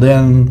 and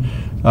then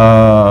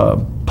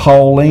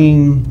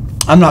Pauline.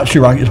 I'm not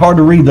sure. It's hard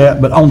to read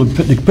that, but on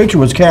the picture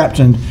was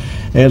captioned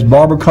as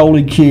Barbara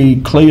Coley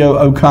Key, Cleo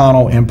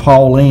O'Connell, and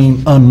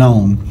Pauline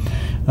unknown.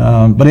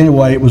 But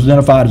anyway, it was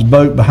identified as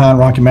boat behind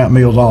Rocky Mountain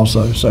Mills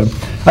also. So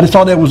I just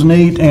thought that was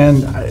neat,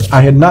 and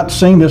I had not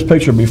seen this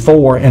picture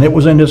before, and it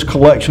was in this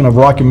collection of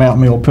Rocky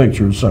Mountain Mill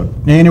pictures. So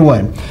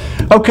anyway,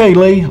 okay,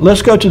 Lee,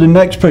 let's go to the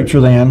next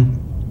picture then.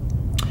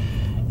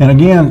 And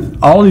again,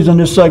 all of these in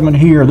this segment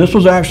here, this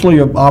was actually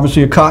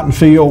obviously a cotton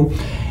field,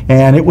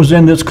 and it was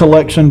in this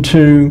collection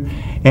too.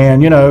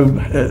 And you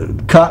know,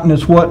 cotton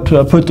is what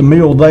put the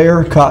mill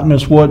there. Cotton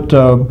is what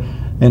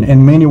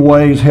in many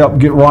ways helped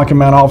get Rocky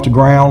Mountain off the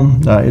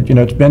ground.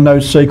 It's been no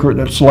secret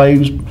that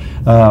slaves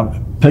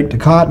picked the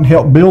cotton,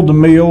 helped build the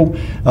mill,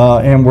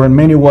 and were in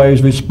many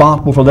ways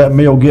responsible for that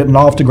mill getting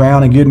off the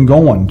ground and getting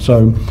going.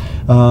 So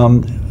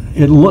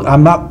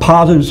I'm not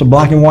positive it's a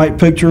black and white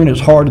picture, and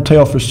it's hard to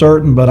tell for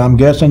certain, but I'm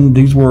guessing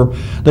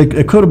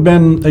it could have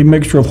been a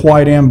mixture of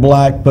white and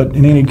black, but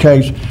in any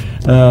case,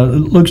 it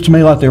looks to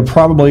me like they're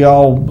probably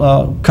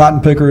all cotton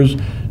pickers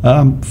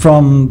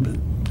from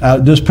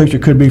this picture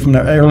could be from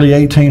the early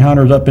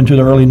 1800s up into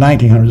the early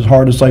 1900s. It's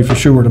hard to say for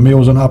sure. The mill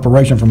was in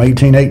operation from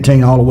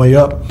 1818 all the way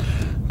up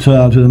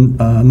to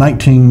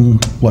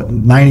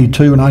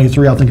 92 or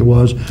 93, I think it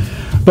was.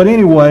 But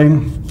anyway,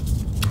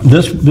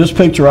 this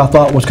picture I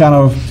thought was kind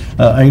of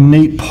a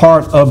neat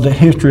part of the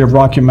history of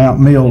Rocky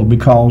Mountain Mill,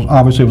 because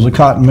obviously it was a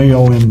cotton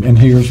mill, and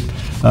here's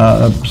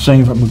a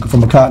scene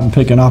from a cotton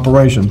picking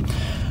operation.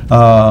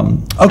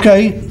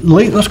 Okay,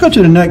 let's go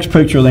to the next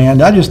picture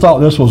then. I just thought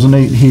this was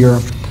neat here.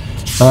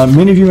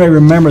 Many of you may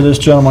remember this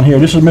gentleman here.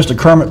 This is Mr.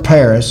 Kermit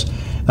Paris.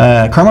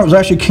 Kermit was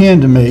actually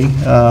kin to me.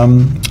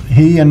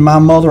 He and my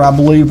mother, I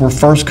believe, were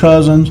first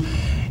cousins.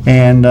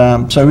 And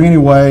so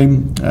anyway,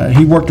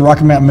 he worked at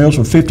Rocky Mountain Mills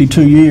for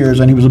 52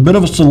 years, and he was a bit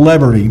of a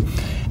celebrity.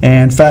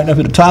 And in fact, up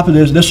at the top of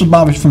this was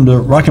Bobby from the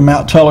Rocky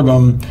Mountain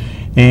Telegram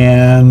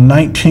in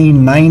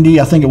 1990,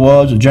 I think it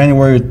was,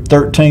 January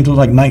 13th, it was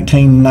like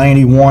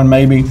 1991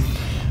 maybe.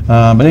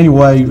 But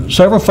anyway,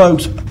 several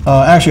folks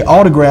actually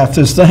autographed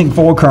this thing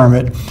for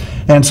Kermit.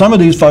 And some of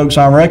these folks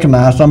I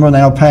recognize, some are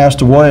now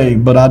passed away,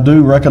 but I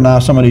do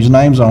recognize some of these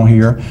names on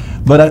here.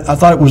 But I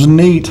thought it was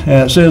neat.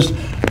 It says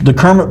the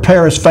Kermit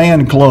Paris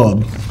Fan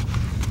Club.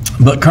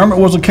 But Kermit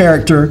was a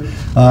character.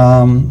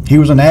 He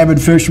was an avid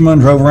fisherman,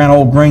 drove around an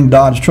old green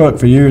Dodge truck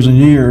for years and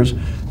years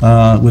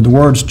with the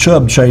words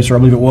Chub Chaser, I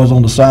believe it was,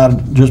 on the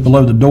side just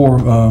below the door,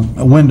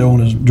 a window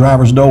on his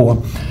driver's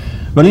door.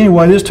 But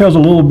anyway, this tells a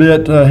little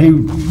bit. He,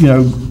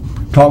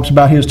 talks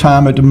about his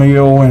time at the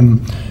mill,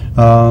 and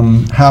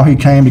how he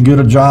came to get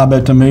a job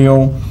at the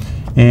mill.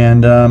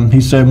 And he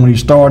said when he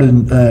started,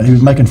 he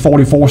was making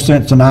 44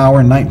 cents an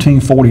hour in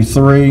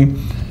 1943,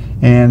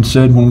 and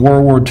said when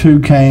World War II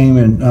came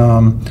and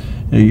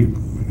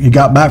he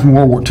got back from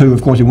World War II,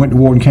 of course he went to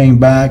war and came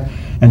back,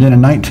 and then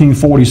in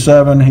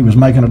 1947 he was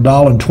making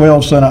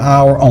 $1.12 an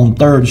hour on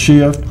third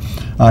shift.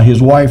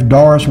 His wife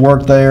Doris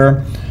worked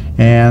there,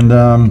 and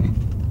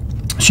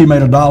she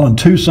made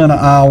 $1.02 an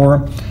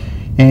hour.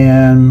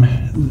 And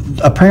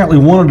apparently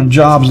one of the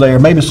jobs there,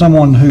 maybe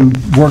someone who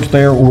works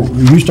there or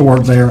used to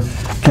work there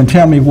can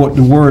tell me what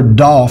the word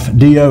doff,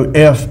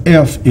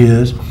 D-O-F-F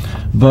is,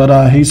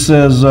 but he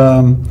says,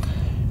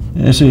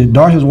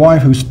 Doris's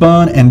wife who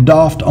spun and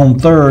doffed on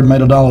third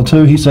made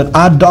 $1.02. He said,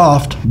 I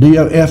doffed,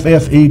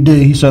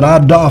 D-O-F-F-E-D, he said, I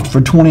doffed for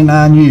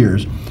 29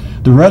 years.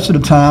 The rest of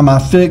the time I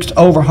fixed,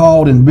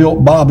 overhauled, and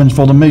built bobbins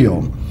for the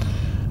mill.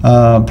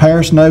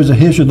 Parrish knows the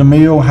history of the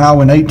mill,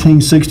 how in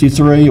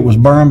 1863 it was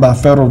burned by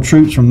federal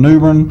troops from New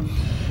Bern.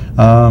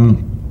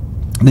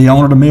 The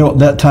owner of the mill at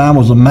that time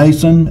was a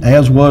Mason,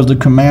 as was the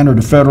commander of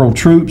the federal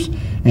troops,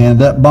 and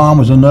that bomb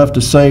was enough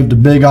to save the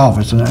big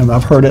office. And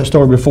I've heard that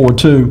story before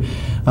too.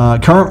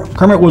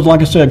 Kermit was,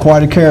 like I said,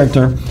 quite a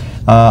character.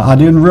 I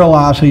didn't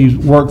realize he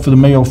worked for the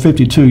mill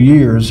 52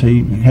 years.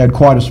 He had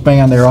quite a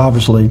span there,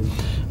 obviously.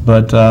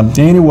 But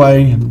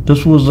anyway,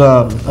 this was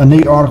a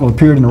neat article,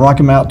 appeared in the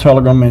Rocky Mountain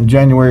Telegram in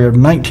January of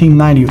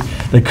 1990.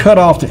 They cut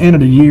off the end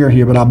of the year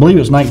here, but I believe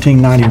it's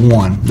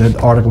 1991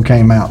 that article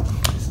came out.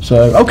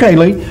 So, okay,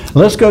 Lee,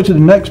 let's go to the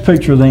next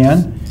picture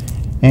then.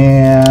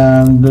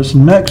 And this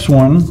next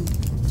one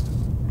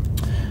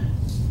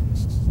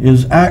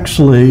is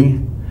actually,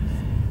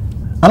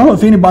 I don't know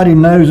if anybody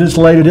knows this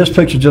lady. This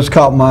picture just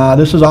caught my eye.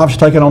 This is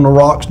obviously taken on the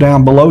rocks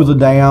down below the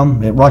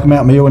dam at Rocky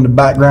Mountain Mill in the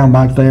background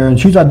back there. And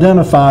she's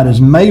identified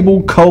as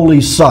Mabel Coley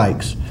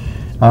Sykes.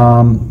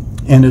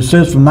 And it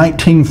says from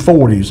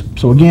 1940s.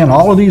 So again,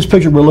 all of these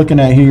pictures we're looking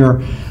at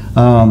here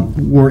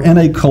were in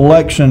a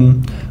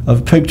collection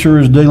of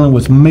pictures dealing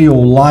with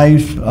mill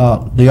life,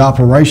 the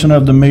operation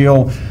of the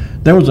mill.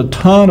 There was a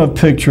ton of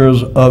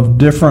pictures of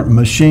different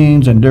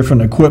machines and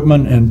different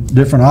equipment and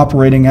different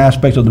operating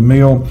aspects of the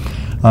mill.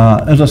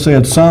 As I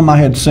said, some I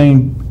had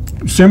seen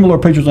similar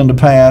pictures in the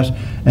past,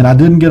 and I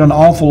didn't get an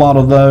awful lot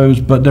of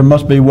those, but there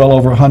must be well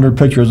over 100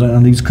 pictures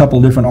in these couple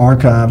of different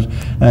archives,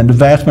 and the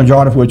vast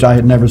majority of which I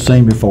had never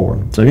seen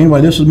before. So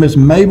anyway, this is Miss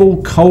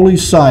Mabel Coley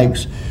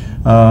Sykes,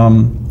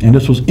 and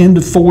this was in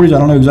the 40s. I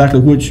don't know exactly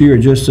which year.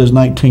 It just says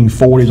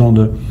 1940s on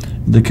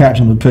the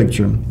caption of the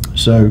picture.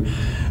 So,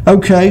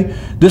 okay,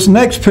 this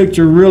next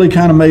picture really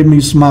kind of made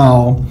me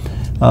smile.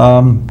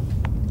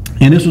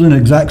 And this was in the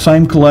exact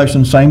same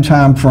collection, same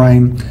time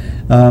frame.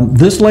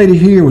 This lady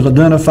here was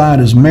identified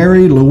as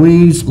Mary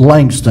Louise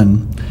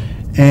Langston.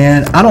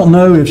 And I don't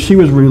know if she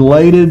was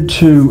related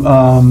to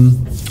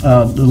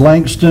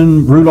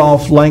Langston,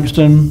 Rudolph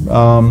Langston,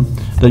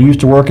 that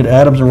used to work at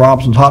Adams and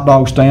Robinson's hot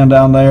dog stand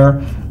down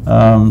there.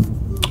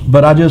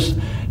 But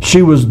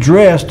she was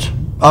dressed,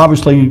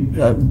 obviously,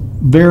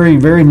 very,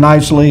 very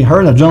nicely. Her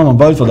and a gentleman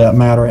both, for that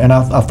matter. And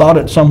I thought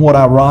it somewhat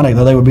ironic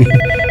that they would be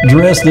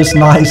dressed this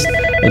nice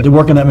to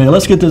work in that mill.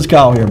 Let's get this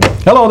call here.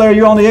 Hello there,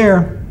 you're on the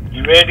air.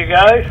 You ready to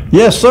go?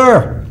 Yes,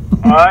 sir.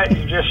 All right,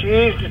 you just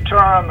used the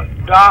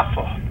term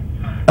doffer.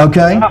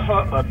 Okay.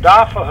 A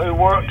doffer who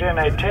worked in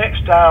a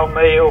textile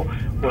mill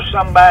was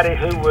somebody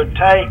who would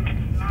take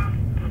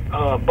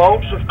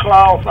bolts of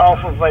cloth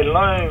off of a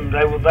loom.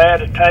 They were there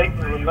to take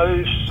and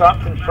remove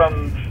something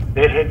from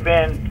that had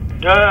been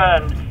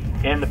done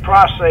in the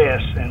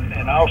process,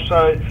 and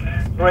also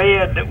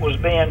thread that was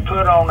being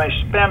put on a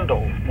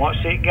spindle. Once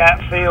it got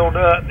filled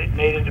up, it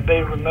needed to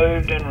be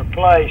removed and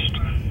replaced.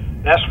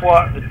 That's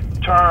what the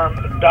term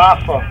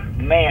doffer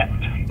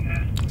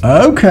meant.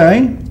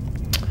 Okay.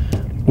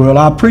 Well,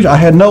 I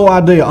had no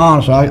idea,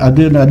 honestly. I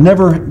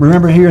never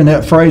remember hearing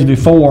that phrase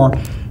before.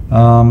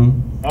 All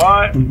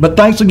right. But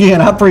thanks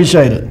again. I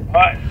appreciate it. All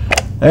right.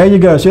 There you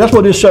go. See, that's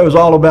what this show is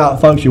all about,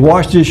 folks. You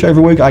watch this show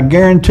every week. I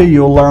guarantee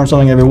you'll learn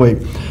something every week.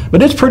 But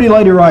this pretty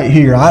lady right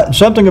here,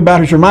 something about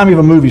her, she reminds me of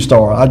a movie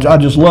star. I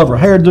just love her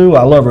hairdo.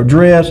 I love her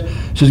dress.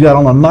 She's got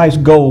on a nice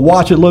gold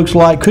watch, it looks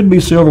like. Could be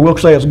silver. We'll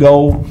say it's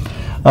gold.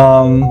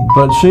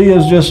 But she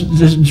is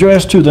just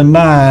dressed to the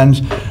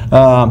nines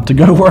to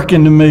go work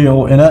in the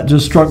mill, and that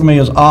just struck me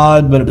as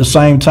odd. But at the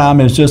same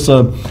time, it's just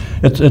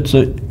it's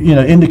a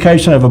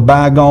indication of a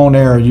bygone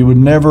era. You would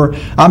never.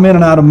 I'm in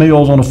and out of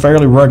mills on a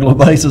fairly regular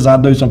basis.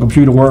 I do some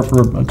computer work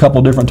for a couple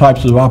of different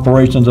types of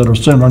operations that are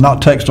similar,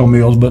 not textile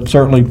mills, but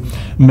certainly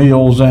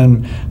mills.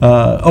 And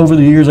over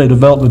the years, they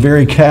developed a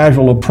very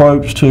casual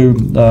approach to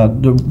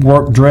the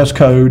work dress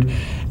code,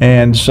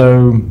 and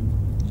so.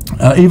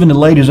 Even the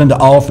ladies in the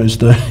office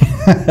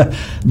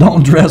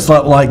don't dress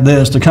up like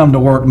this to come to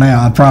work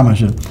now, I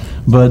promise you.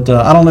 But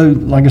I don't know,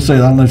 like I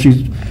said, I don't know if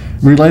she's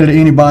related to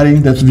anybody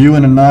that's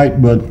viewing tonight,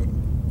 but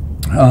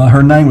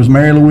her name was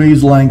Mary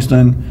Louise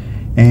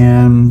Langston,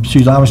 and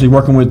she's obviously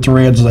working with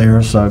threads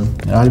there, so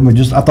I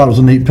thought it was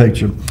a neat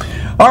picture.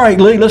 All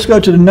right, Lee, let's go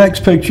to the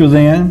next picture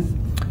then.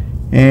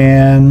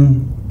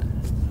 And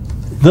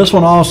This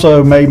one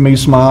also made me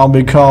smile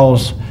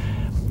because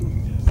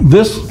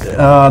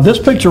this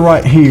picture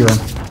right here,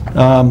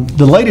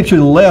 the lady to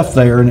the left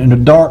there in the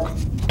dark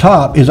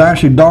top is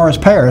actually Doris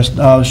Paris.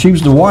 She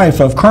was the wife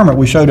of Kermit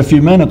we showed a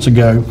few minutes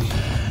ago.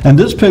 And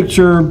this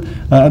picture,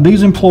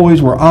 these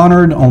employees were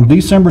honored on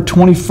December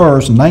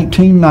 21st,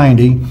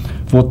 1990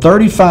 for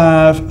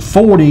 35,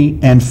 40,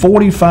 and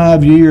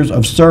 45 years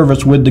of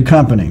service with the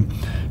company.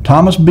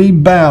 Thomas B.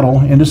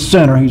 Battle in the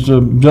center, he's a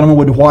gentleman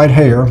with white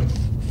hair.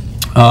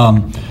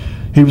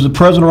 He was the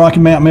president of Rocky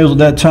Mountain Mills at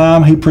that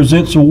time. He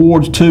presents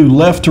awards to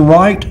left to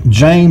right: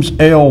 James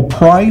L.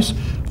 Price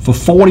for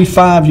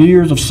 45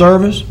 years of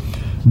service,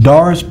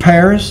 Doris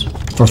Paris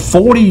for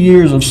 40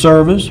 years of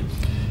service,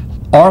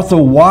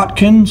 Arthur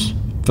Watkins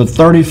for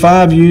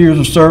 35 years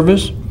of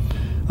service.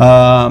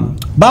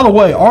 By the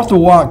way, Arthur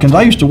Watkins,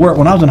 I used to work,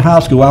 when I was in high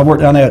school, I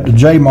worked down there at the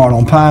J Mart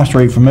on Pine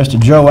Street for Mr.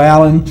 Joe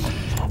Allen.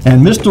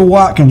 And Mr.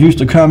 Watkins used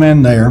to come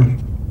in there,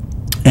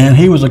 and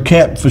he was a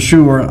cat for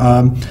sure.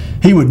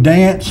 He would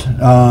dance.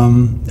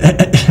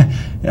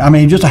 I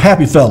mean, just a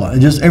happy fella.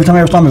 Just every time I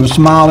ever saw him, he was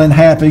smiling,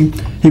 happy.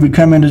 He would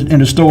come in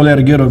the store there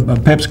to get a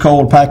Pepsi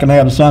Cola, pack and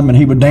out or something, and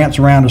he would dance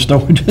around the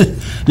store.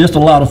 Just a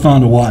lot of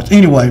fun to watch.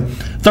 Anyway,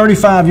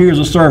 35 years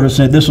of service.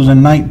 This was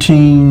in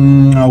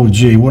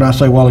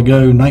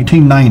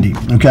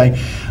 1990. Okay.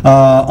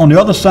 On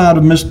the other side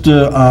of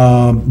Mr.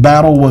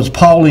 Battle was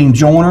Pauline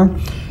Joyner.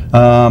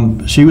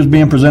 She was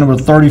being presented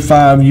with a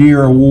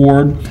 35-year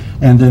award.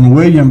 And then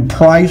William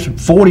Price,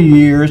 40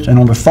 years, and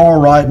on the far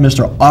right,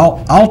 Mr.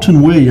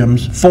 Alton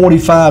Williams,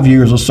 45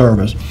 years of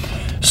service.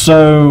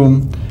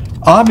 So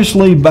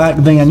obviously back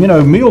then, you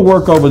know, meal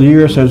work over the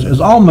years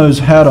has almost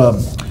had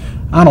a,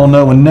 I don't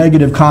know, a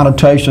negative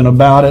connotation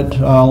about it,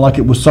 like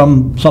it was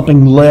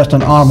something less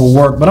than honorable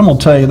work. But I'm going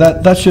to tell you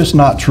that's just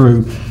not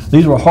true.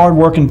 These were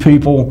hard-working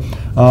people.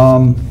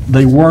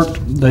 They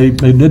worked. They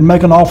didn't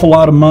make an awful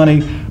lot of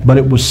money, but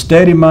it was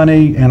steady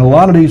money. And a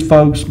lot of these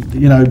folks,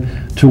 you know,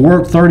 to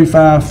work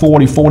 35,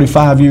 40,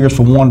 45 years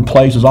for one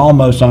place is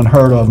almost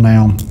unheard of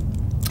now.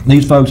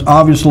 These folks,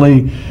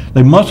 obviously,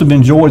 they must have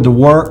enjoyed the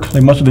work.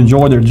 They must have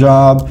enjoyed their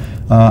job.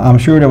 I'm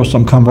sure there was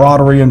some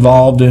camaraderie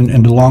involved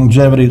in the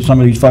longevity that some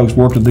of these folks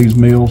worked at these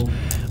mills.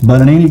 But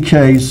in any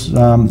case,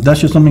 that's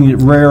just something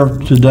that's rare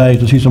today,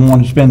 to see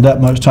someone spend that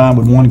much time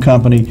with one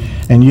company.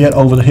 And yet,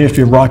 over the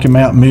history of Rocky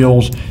Mountain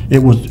Mills, it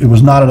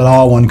was not at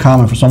all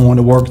uncommon for someone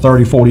to work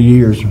 30, 40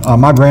 years.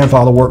 My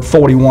grandfather worked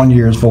 41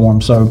 years for him.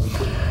 So,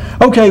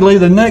 okay, Lee,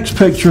 the next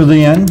picture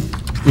then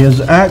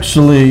is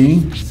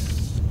actually,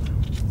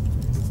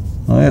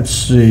 let's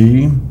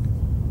see.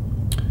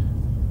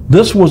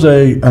 This was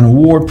an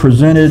award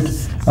presented,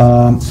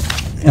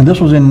 and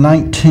this was in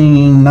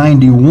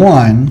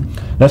 1991.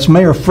 That's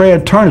Mayor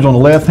Fred Turner's on the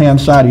left-hand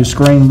side of your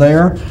screen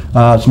there.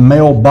 It's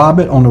Mel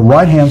Bobbitt on the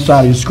right-hand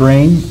side of your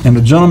screen. And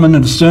the gentleman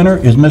in the center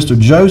is Mr.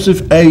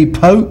 Joseph A.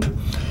 Pope,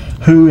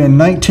 who in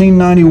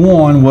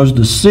 1991 was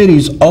the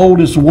city's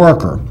oldest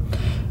worker.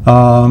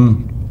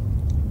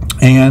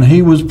 And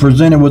he was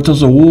presented with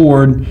this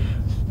award,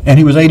 and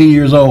he was 80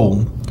 years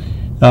old.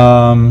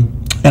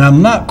 And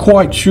I'm not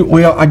quite sure,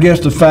 well, I guess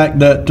the fact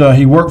that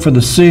he worked for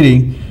the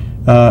city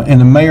and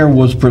the mayor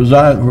was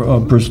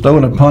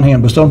bestowed upon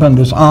him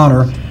this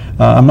honor.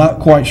 I'm not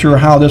quite sure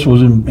how this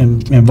was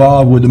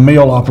involved with the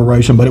mill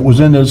operation, but it was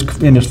in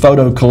this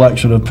photo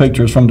collection of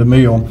pictures from the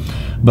mill.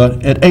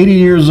 But at 80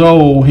 years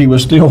old, he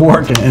was still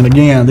working. And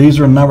again, these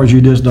are numbers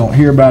you just don't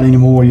hear about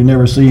anymore. You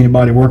never see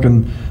anybody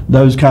working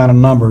those kind of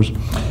numbers.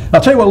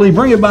 I'll tell you what, Lee,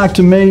 bring it back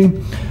to me.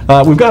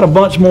 We've got a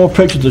bunch more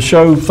pictures to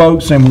show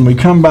folks, and when we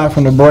come back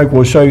from the break,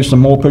 we'll show you some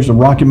more pictures of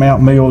Rocky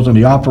Mountain Mills and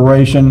the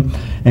operation,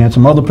 and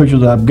some other pictures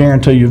that I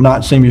guarantee you've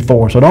not seen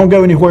before. So don't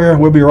go anywhere.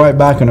 We'll be right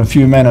back in a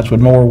few minutes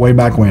with more Way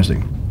Back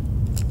Wednesday.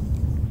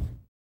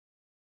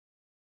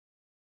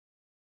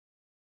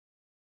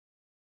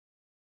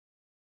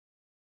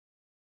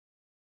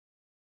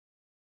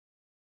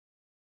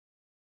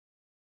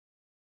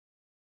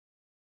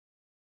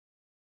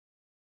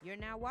 You're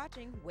now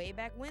watching Way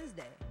Back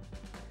Wednesday,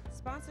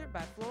 sponsored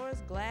by Floors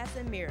Glass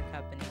and Mirror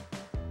Company,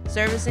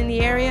 servicing the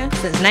area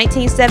since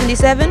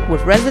 1977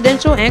 with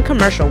residential and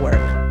commercial work.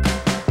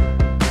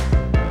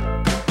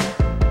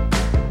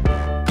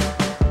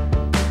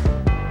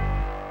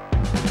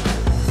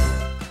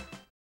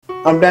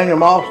 I'm Daniel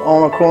Moss,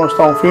 owner of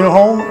Cornerstone Funeral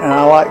Home, and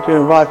I'd like to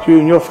invite you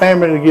and your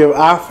family to give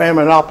our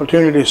family an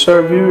opportunity to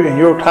serve you in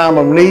your time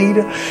of need.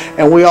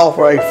 And we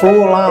offer a full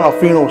line of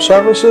funeral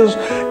services,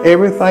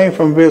 everything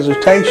from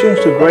visitations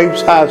to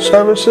graveside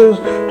services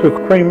to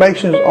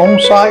cremations on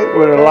site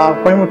with a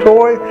live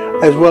crematory,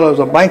 as well as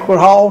a banquet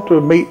hall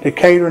to meet the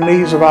catering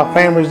needs of our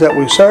families that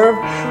we serve.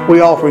 We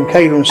offer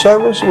catering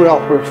service. We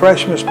offer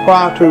refreshments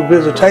prior to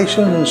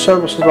visitations and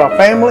services of our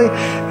family.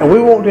 And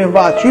we want to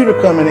invite you to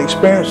come and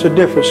experience the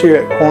difference here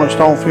at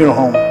Cornerstone Funeral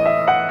Home.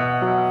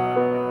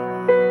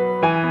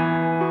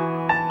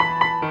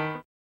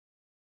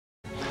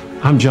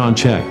 I'm John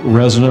Check,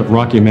 resident of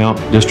Rocky Mount,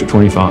 District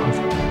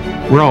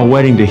 25. We're all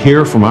waiting to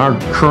hear from our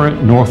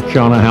current North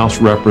Carolina House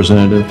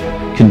representative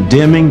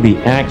condemning the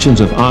actions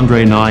of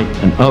Andre Knight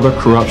and other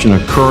corruption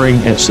occurring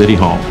at City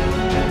Hall.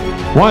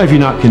 Why have you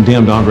not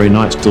condemned Andre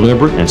Knight's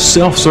deliberate and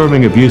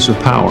self-serving abuse of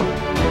power?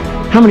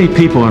 How many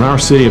people in our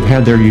city have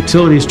had their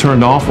utilities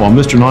turned off while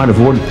Mr. Knight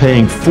avoided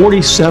paying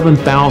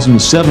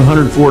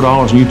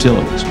 $47,704 in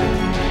utilities?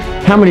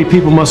 How many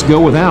people must go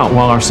without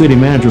while our city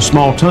manager,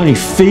 Small Tony,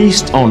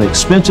 feasts on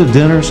expensive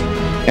dinners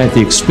at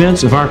the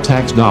expense of our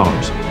tax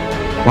dollars?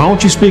 Why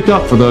won't you speak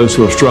up for those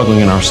who are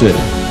struggling in our city?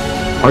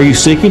 Are you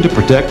seeking to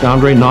protect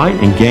Andre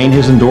Knight and gain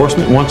his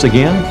endorsement once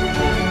again?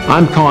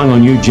 I'm calling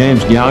on you,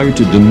 James Gallagher,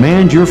 to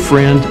demand your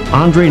friend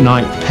Andre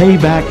Knight pay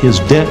back his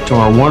debt to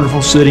our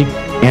wonderful city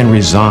and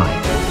resign.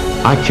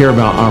 I care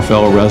about our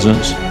fellow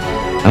residents,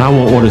 and I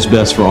want what is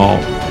best for all.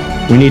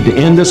 We need to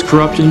end this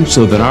corruption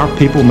so that our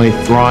people may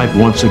thrive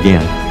once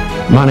again.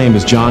 My name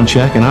is John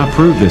Check, and I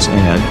approve this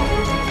ad,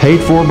 paid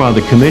for by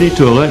the Committee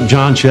to Elect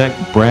John Check,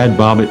 Brad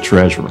Bobbitt,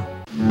 Treasurer.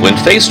 When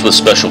faced with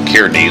special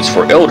care needs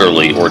for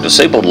elderly or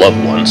disabled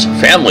loved ones,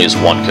 families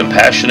want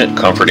compassionate,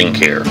 comforting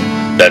care.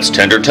 That's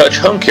Tender Touch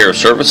Home Care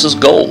Services'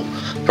 goal,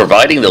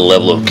 providing the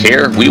level of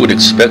care we would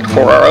expect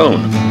for our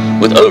own.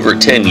 With over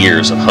 10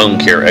 years of home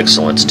care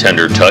excellence,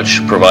 Tender Touch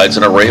provides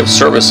an array of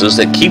services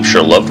that keeps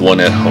your loved one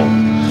at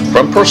home.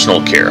 From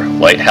personal care,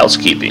 light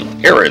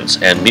housekeeping, errands,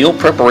 and meal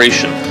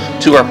preparation,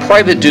 to our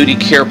private duty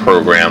care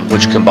program,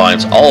 which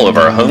combines all of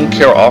our home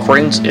care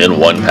offerings in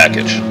one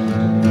package.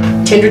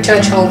 Tender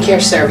Touch Home Care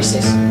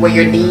Services, where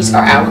your needs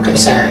are our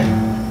concern.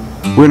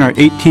 We're in our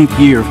 18th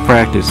year of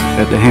practice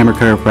at the Hammer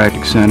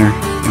Chiropractic Center,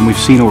 and we've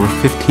seen over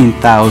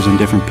 15,000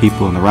 different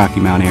people in the Rocky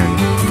Mount area.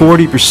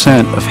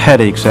 40% of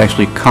headaches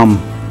actually come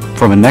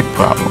from a neck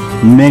problem.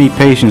 Many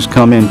patients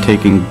come in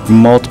taking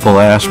multiple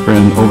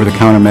aspirin,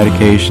 over-the-counter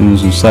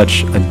medications and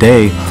such a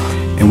day,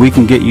 and we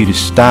can get you to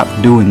stop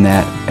doing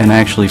that and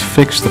actually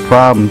fix the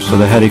problem so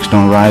the headaches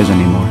don't rise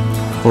anymore.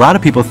 A lot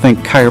of people think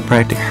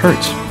chiropractic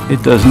hurts.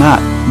 It does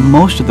not.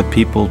 Most of the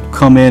people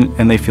come in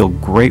and they feel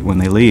great when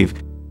they leave.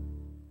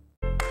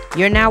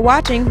 You're now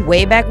watching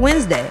Way Back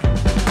Wednesday,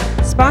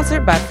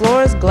 sponsored by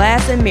Flores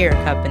Glass and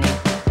Mirror Company,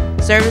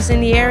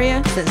 servicing the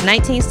area since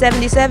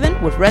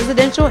 1977 with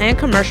residential and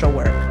commercial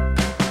work.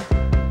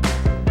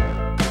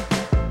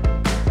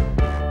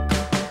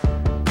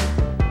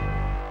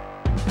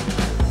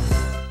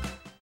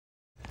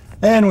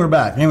 And we're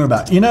back,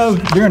 You know,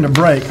 during the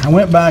break, I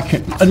went back,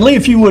 and Lee,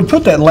 if you would,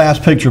 put that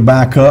last picture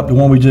back up, the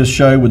one we just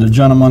showed with the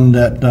gentleman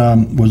that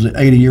was an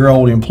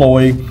 80-year-old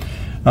employee.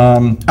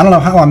 I don't know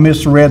how I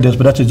misread this,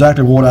 but that's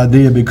exactly what I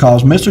did,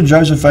 because Mr.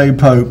 Joseph A.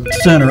 Pope,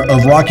 center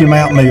of Rocky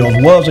Mount Mills,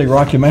 was a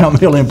Rocky Mount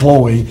Mill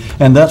employee,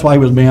 and that's why he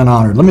was being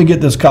honored. Let me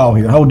get this call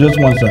here. Hold just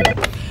one second.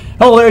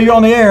 Hello there, you're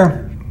on the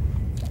air.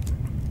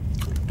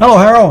 Hello,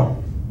 Harold.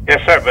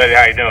 Yes, sir, buddy.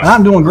 How you doing?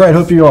 I'm doing great.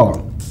 Hope you are.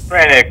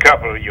 Randy, a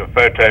couple of your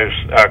photos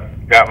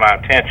got my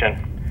attention.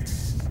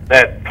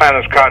 That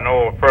Planters Cotton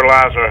Oil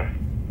Fertilizer.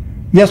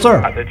 Yes,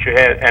 sir. That you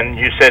had, and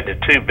you said the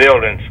two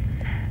buildings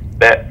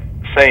that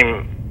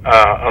seem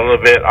a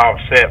little bit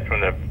offset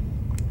from the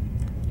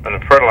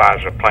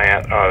fertilizer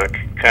plant or the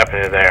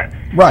company there.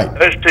 Right.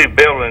 Those two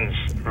buildings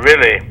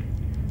really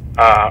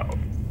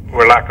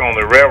were like on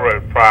the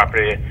railroad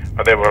property,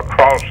 or they were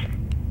across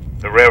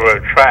the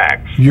railroad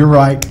tracks. You're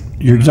right.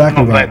 You're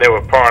exactly right. They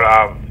were part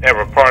of. They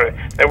were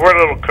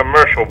little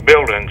commercial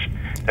buildings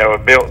that were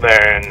built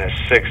there in the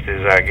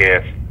 '60s, I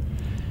guess.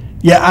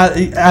 Yeah,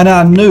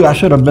 I knew, I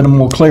should have been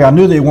more clear. I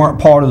knew they weren't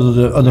part of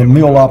the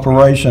mill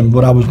operation,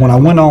 but when I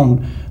went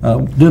on,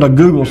 did a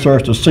Google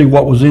search to see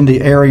what was in the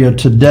area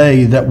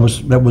today that was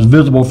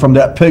visible from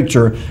that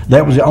picture.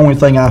 That was the only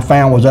thing I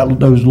found, was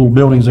those little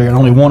buildings there, and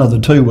only one of the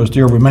two was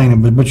still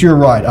remaining. But you're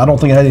right. I don't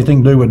think it had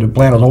anything to do with the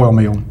Planters Oil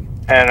Mill.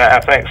 And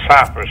I think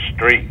Cypress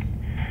Street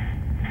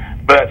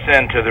butts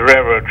into the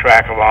railroad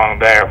track along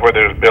there where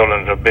those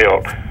buildings are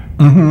built.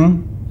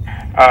 Mm-hmm.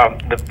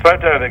 The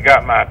photo that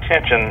got my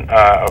attention,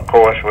 of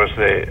course, was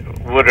the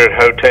Woodard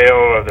Hotel,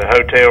 or the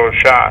hotel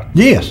shot.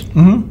 Yes.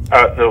 Mm-hmm.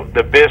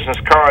 The business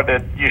card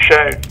that you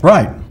showed.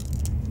 Right.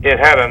 It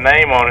had a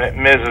name on it,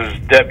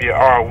 Mrs.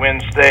 W.R.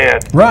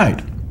 Winstead.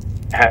 Right.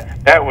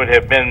 That would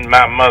have been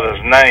my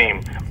mother's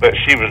name, but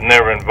she was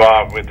never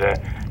involved with the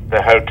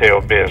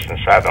hotel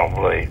business, I don't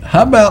believe.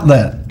 How about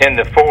that? In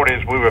the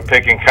 40s, we were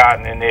picking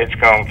cotton in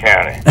Edgecombe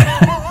County.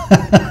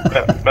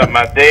 but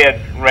my dad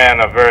ran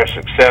a very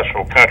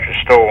successful country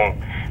store on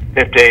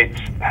 58th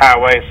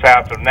Highway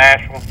south of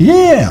Nashville.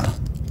 Yeah.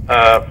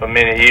 For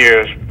many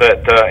years.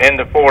 But in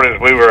the 40s,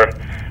 we were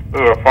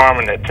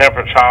farming at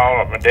Temperance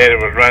Hall, and my daddy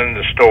was running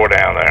the store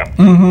down there.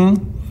 Mm-hmm.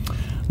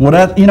 Well,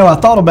 I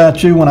thought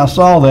about you when I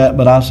saw that,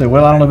 but I said,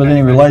 well, I don't know if there's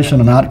any relation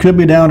or not. It could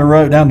be down the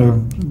road,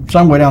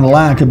 somewhere down the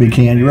line, could be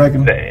Ken, you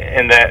reckon?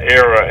 In that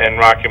era in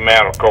Rocky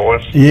Mount, of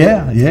course.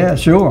 Yeah,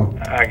 sure.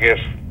 I guess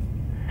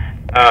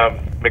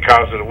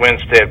because of the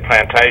Winstead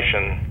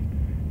plantation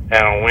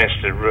down on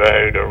Winstead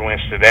Road or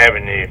Winstead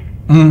Avenue.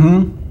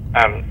 Mm-hmm.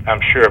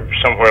 I'm sure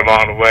somewhere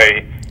along the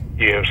way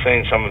you have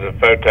seen some of the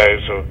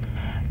photos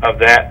of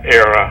that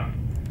era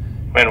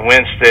when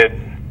Winstead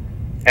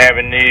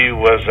Avenue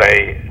was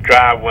a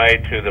driveway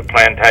to the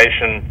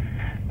plantation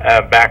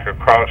back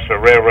across the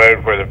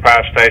railroad where the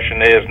fire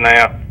station is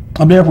now.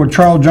 I'm there where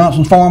Charles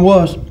Johnson's farm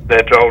was.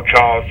 That's old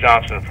Charles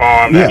Johnson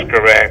farm. Yeah. That's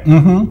correct.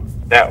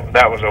 Mm-hmm.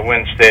 That was a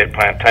Winstead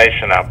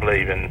plantation, I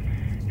believe,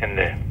 in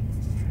the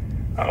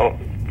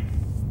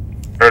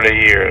early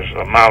years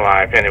of my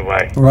life,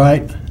 anyway.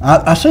 Right.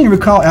 I seem to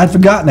recall. I'd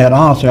forgotten that,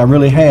 honestly. I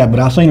really had, but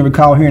I seem to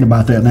recall hearing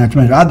about that now.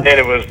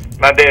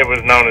 My dad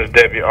was known as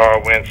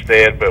W.R.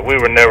 Winstead, but we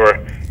were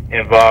never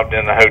involved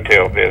in the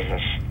hotel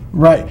business.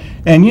 Right.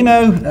 And you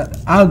know,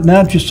 now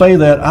that you say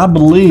that, I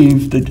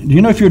believe that,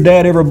 you know, if your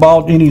dad ever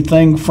bought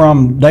anything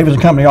from Davis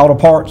 & Company Auto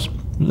Parts,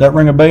 does that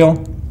ring a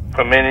bell?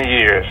 For many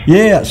years.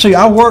 Yeah. See,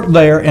 I worked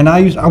there, and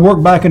I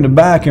worked back in the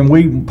back,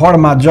 and part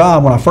of my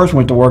job when I first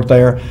went to work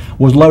there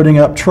was loading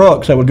up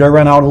trucks that would go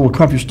around all the little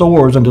country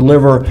stores and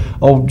deliver,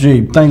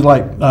 things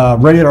like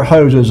radiator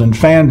hoses and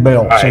fan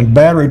belts and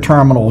battery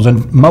terminals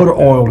and motor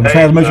oil and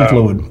transmission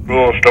fluid.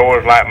 Rural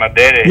stores like my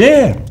daddy.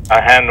 Yeah. I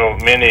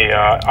handled many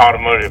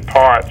automotive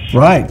parts.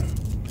 Right.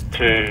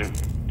 To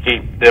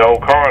keep the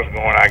old cars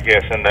going, I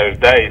guess, in those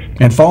days.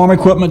 And farm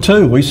equipment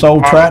too. We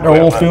sold tractor,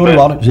 oil field, a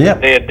lot of. Yep.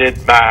 They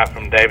did buy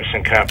from Davis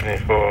 & Company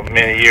for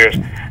many years.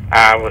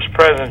 I was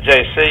president of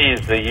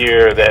JC's the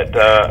year that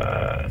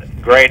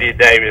Grady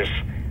Davis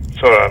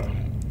sort of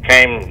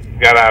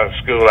got out of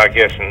school, I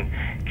guess, and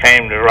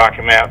came to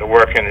Rocky Mount to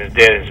work in his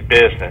daddy's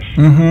business.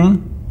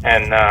 Mm-hmm.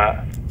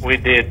 And we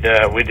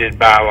did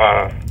buy a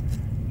lot of.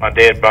 My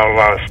dad bought a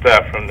lot of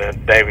stuff from the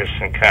Davis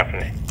 &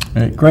 Company.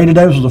 Grady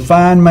Davis was a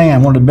fine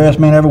man, one of the best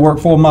men I ever worked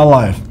for in my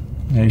life.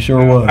 He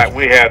sure was.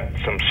 We had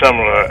some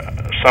similar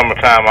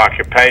summertime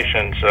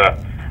occupations.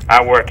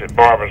 I worked at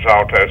Barber's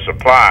Auto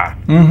Supply.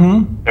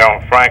 Mm-hmm. They're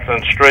on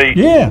Franklin Street.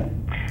 Yeah.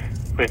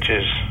 Which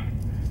is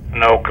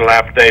an old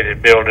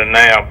dilapidated building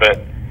now, but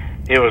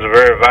it was a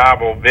very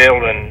viable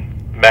building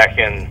back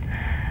in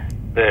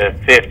the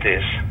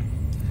 50s.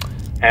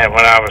 And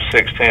when I was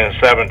 16 and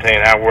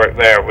 17, I worked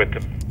there with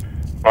the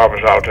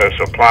Barber's Auto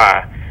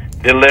Supply,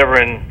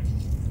 delivering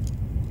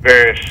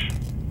various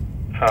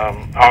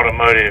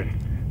automotive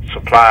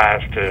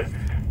supplies to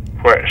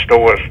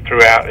stores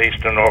throughout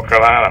eastern North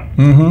Carolina.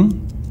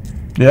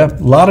 Mm-hmm. Yeah,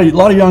 a lot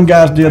of young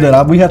guys did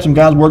that. We had some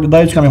guys work at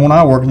Davis Company when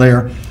I worked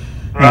there.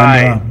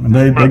 Right. And,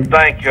 I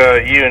thank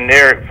you and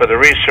Eric for the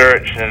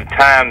research and the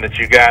time that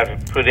you guys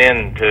have put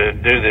in to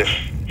do this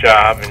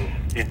job, and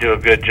you do a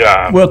good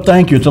job. Well,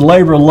 thank you. It's a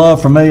labor of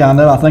love for me. I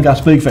know. I think I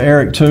speak for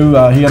Eric too.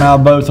 He and I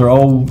both are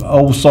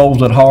old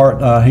souls at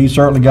heart. He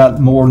certainly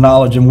got more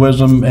knowledge and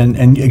wisdom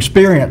and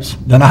experience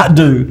than I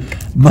do.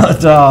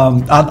 But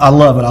I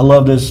love it. I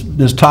love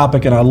this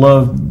topic, and I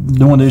love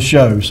doing this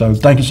show. So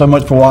thank you so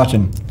much for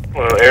watching.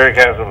 Well, Eric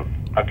has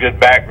a good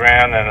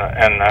background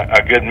and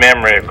a good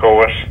memory, of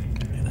course.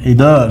 He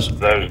does.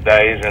 Those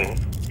days,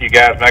 and you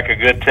guys make a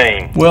good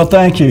team. Well,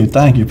 thank you.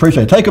 Thank you.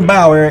 Appreciate it. Take a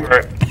bow,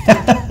 Eric.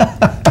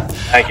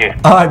 Thank you.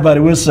 All right, buddy.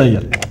 We'll see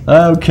you.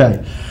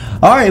 Okay.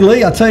 All right,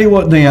 Lee, I'll tell you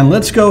what then.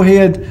 Let's go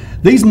ahead.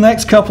 These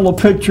next couple of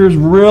pictures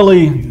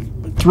really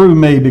threw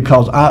me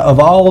because of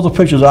all the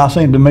pictures I've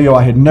seen at the mill,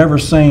 I had never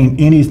seen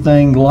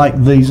anything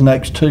like these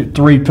next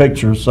three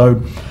pictures.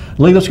 So,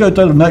 Lee, let's go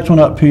through the next one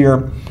up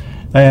here.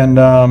 And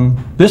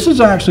this was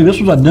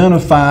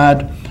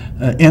identified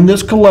in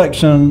this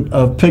collection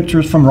of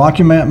pictures from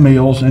Rocky Mount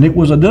Mills, and it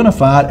was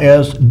identified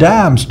as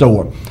Dime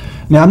Store.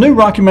 Now, I knew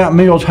Rocky Mount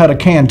Mills had a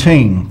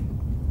canteen,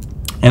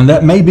 and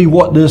that may be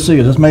what this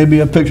is. This may be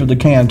a picture of the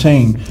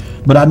canteen,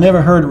 but I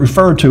never heard it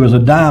referred to as a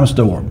dime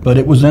store. But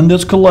it was in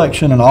this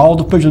collection, and all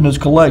the pictures in this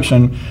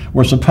collection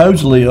were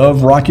supposedly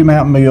of Rocky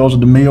Mount Mills,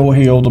 the Mill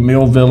Hill, the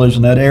Mill Village,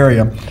 in that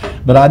area.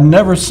 But I'd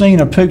never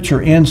seen a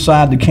picture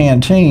inside the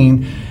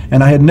canteen,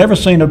 and I had never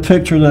seen a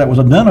picture that was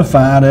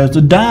identified as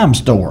the dime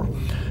store.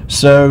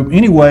 So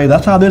anyway,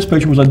 that's how this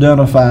picture was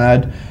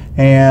identified.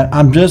 And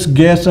I'm just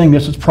guessing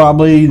this is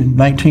probably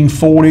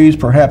 1940s,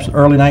 perhaps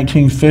early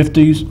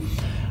 1950s.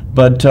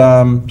 But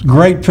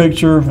great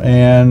picture,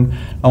 and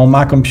on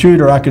my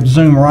computer I could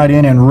zoom right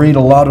in and read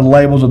a lot of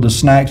labels of the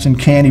snacks and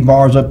candy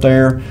bars up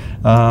there.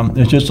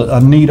 It's just a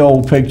neat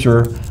old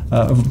picture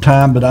of a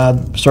time that I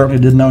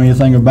certainly didn't know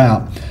anything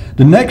about.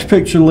 The next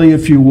picture, Lee,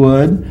 if you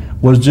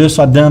would, was just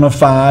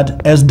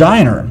identified as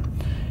Diner.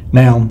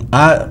 Now,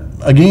 I,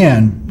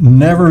 again,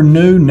 never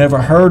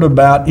heard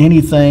about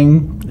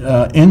anything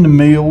in the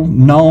mill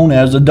known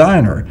as a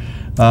diner.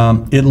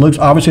 It looks,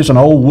 obviously it's an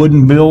old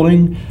wooden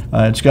building.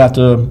 It's got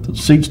the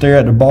seats there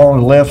at the bar on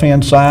the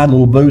left-hand side,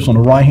 little booths on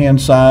the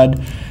right-hand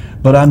side.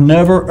 But I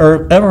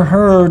never ever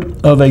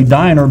heard of a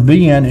diner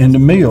being in the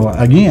mill.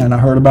 Again, I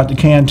heard about the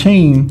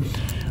canteen,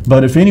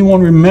 but if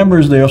anyone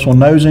remembers this or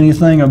knows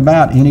anything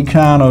about any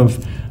kind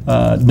of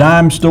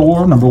dime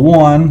store, number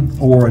one,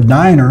 or a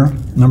diner,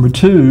 number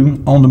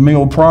two, on the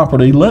mill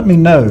property, let me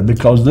know,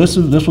 because this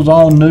was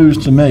all news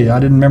to me. I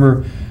didn't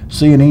remember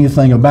seeing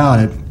anything about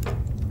it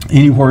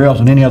anywhere else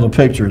in any other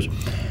pictures.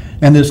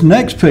 And this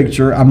next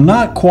picture, I'm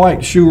not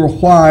quite sure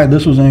why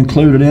this was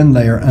included in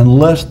there,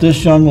 unless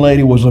this young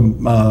lady was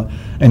an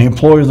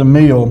employee of the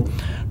mill.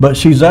 but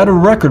she's at a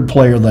record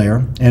player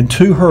there, and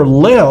to her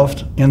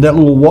left in that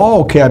little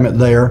wall cabinet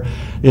there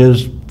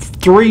is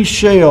 3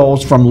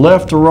 shelves from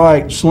left to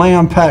right,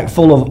 slam packed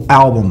full of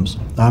albums.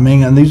 I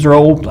mean, and these are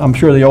old, I'm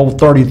sure the old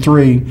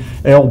 33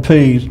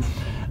 LPs.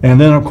 And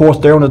then, of course,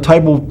 there on the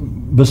table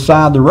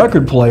beside the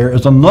record player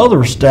is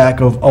another stack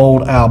of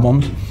old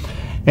albums.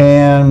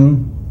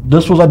 And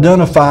this was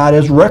identified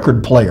as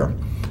record player.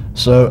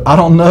 So I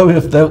don't know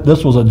if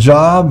this was a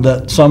job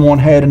that someone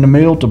had in the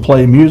mill to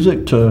play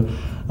music, to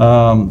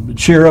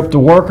cheer up the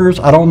workers.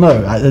 I don't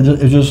know.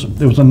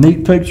 It was a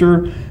neat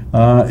picture.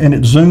 And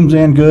it zooms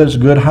in good. It's a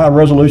good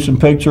high-resolution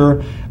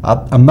picture.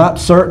 I'm not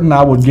certain.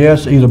 I would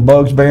guess either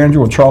Bugs Behringer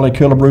or Charlie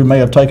Killebrew may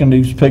have taken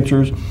these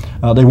pictures.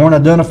 They weren't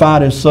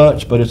identified as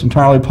such, but it's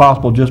entirely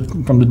possible, just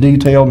from the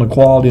detail and the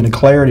quality and the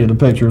clarity of the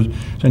pictures,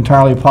 it's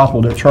entirely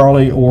possible that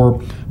Charlie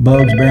or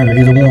Bugs Behringer,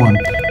 either one.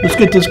 Let's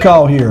get this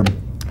call here.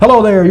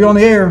 Hello there. You're on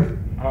the air.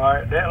 All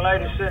right, that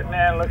lady sitting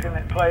there looking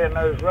at playing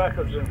those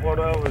records, and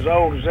whatever as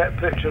old as that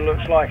picture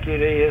looks like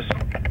it is,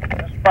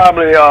 that's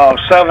probably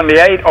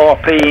 78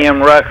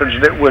 RPM records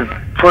that would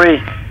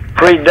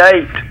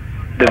predate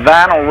the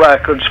vinyl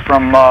records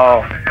from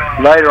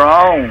later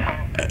on.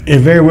 It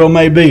very well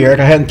may be, Eric.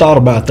 I hadn't thought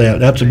about that.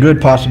 That's a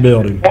good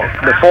possibility.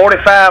 The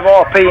 45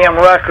 RPM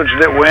records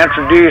that were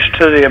introduced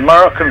to the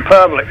American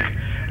public,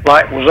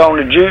 like was on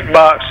the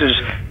jukeboxes,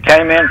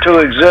 came into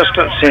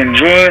existence in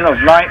June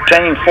of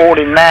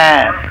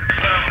 1949.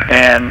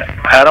 And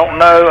I don't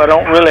know, I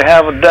don't really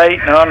have a date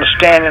and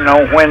understanding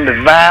on when the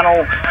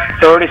vinyl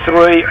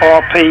 33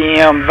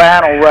 RPM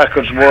vinyl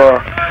records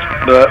were.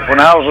 But when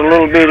I was a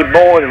little bitty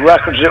boy, the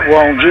records that were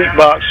on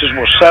jukeboxes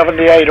were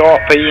 78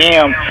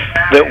 RPM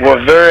that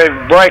were very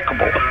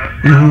breakable.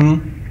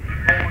 Mm-hmm.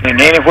 And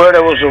anywhere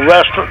there was a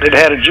restaurant that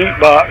had a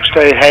jukebox,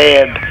 they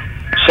had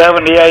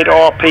 78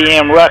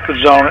 RPM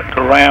records on it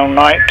around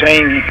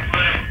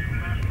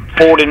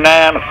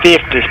 1949 or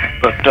 50.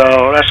 But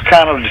that's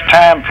kind of the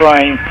time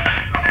frame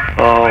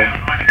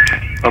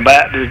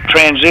about the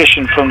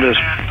transition from the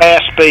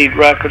fast-speed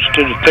records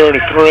to the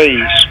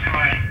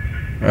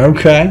 33s.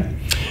 Okay.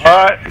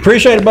 All right.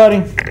 Appreciate it,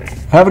 buddy.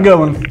 Have a good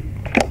one.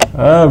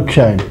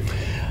 Okay.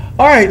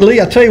 All right,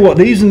 Lee, I tell you what,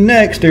 these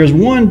next, there's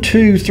 1,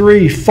 2,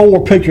 3,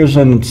 4 pictures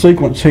in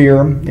sequence here,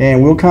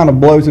 and we'll kind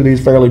of blow through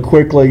these fairly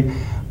quickly.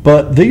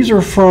 But these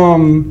are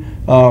from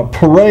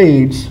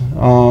parades,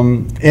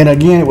 and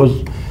again,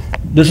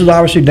 this is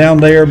obviously down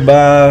there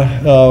by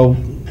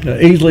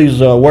Easley's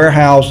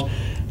warehouse,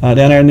 down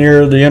there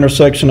near the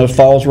intersection of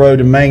Falls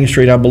Road and Main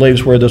Street, I believe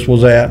is where this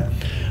was at.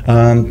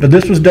 But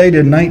this was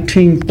dated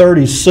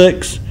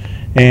 1936,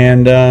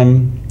 and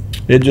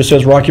it just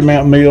says Rocky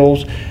Mountain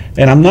Mills.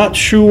 And I'm not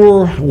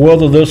sure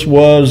whether this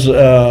was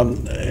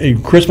a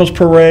Christmas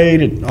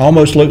parade. It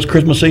almost looks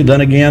Christmassy, then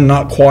again,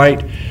 not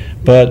quite.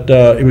 But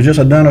it was just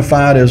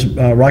identified as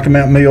Rocky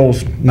Mountain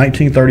Mills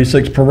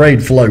 1936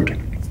 parade float.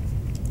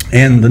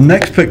 And the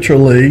next picture,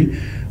 Lee,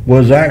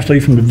 was actually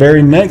from the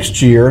very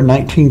next year,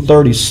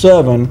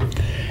 1937.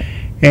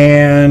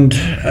 And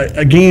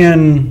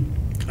again,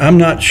 I'm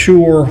not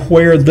sure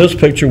where this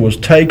picture was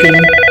taken.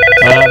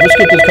 Let's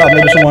get this call.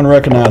 Maybe someone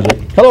recognizes it.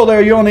 Hello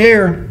there, you're on the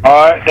air.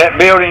 All right, that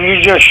building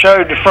you just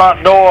showed the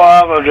front door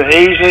of the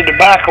Easley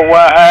Tobacco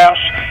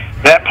Warehouse,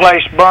 that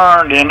place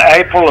burned in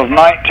April of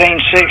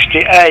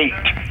 1968.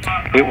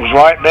 It was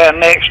right there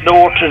next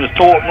door to the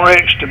Thornton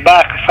Ricks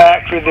Tobacco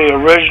Factory, the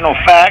original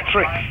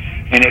factory,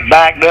 and it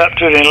backed up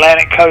to the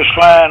Atlantic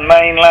Coastline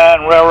Main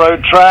Line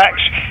Railroad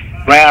tracks.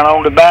 Round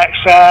on the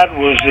backside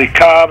was the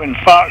Cobb and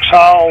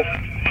Foxhall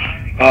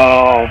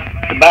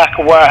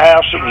Tobacco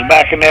Warehouse that was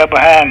back in there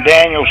behind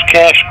Daniel's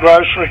Cash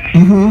Grocery.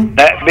 Mm-hmm.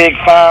 That big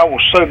fire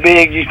was so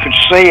big you could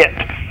see it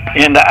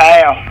in the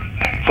aisle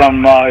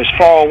from as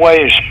far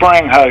away as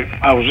Spring Hope.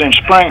 I was in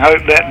Spring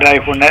Hope that day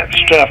when that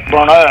stuff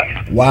burned up.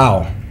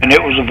 Wow. And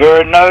it was a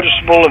very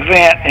noticeable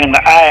event in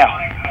the aisle.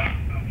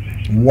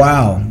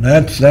 Wow,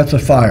 that's a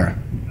fire.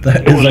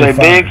 That it was a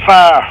big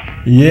fire.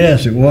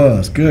 Yes, it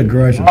was. Good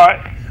gracious. All right.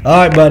 All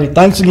right, buddy.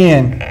 Thanks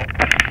again.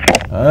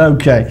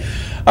 Okay.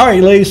 All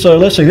right, Lee, so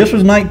let's see. This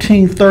was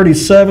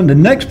 1937. The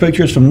next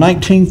picture is from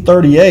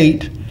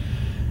 1938.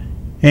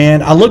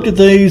 And I looked at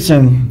these,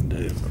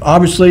 and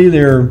obviously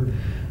they're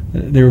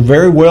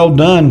very well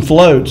done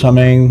floats. I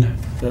mean,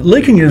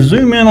 Lee, can you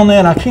zoom in on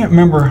that? I can't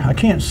remember. I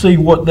can't see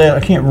what that,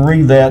 I can't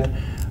read that.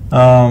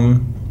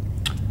 I'm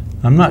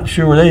not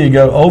sure. There you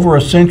go. Over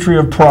a century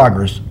of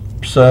progress.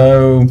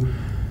 So,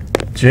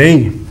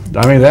 gee,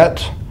 I mean,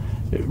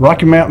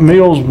 Rocky Mountain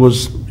Mills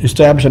was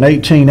established in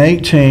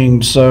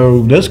 1818,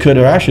 so this could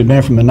have actually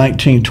been from the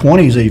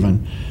 1920s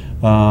even.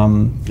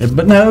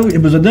 But no,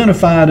 it was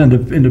identified in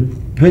the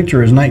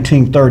picture as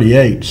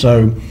 1938,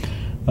 so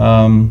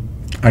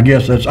I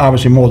guess that's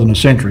obviously more than a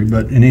century,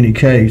 but in any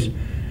case.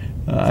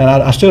 And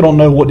I still don't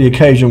know what the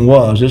occasion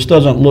was. This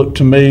doesn't look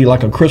to me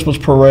like a Christmas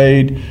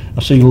parade.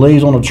 I see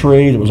leaves on a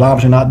tree. It was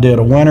obviously not dead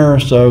of winter,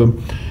 so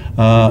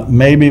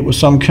maybe it was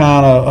some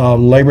kind of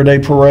Labor Day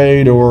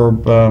parade, or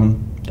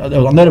I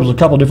know there was a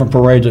couple of different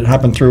parades that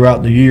happened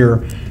throughout the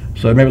year,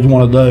 so maybe it was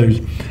one of those.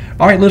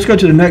 All right, let's go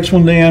to the next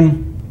one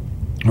then.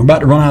 We're about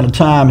to run out of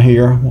time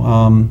here.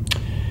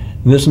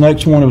 This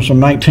next one was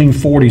from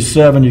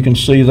 1947, you can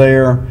see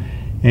there.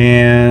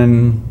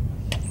 And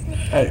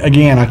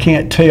again, I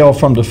can't tell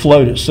from the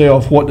float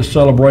itself what the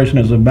celebration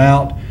is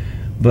about,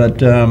 but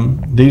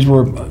these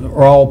are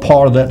all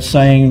part of that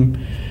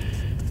same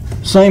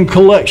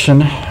collection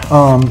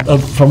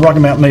from Rocky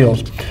Mount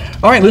Mills.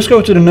 All right, let's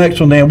go to the next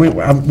one then.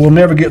 We'll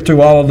never get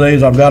through all of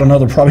these. I've got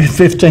another probably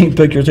 15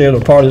 pictures here that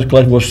are part of this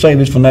collection. We'll save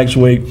these for next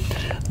week.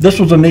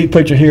 This was a neat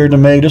picture here to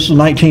me. This is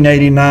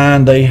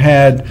 1989. They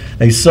had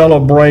a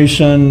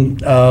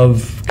celebration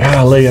of,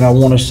 golly, and I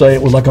want to say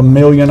it was like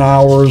 1,000,000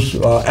 hours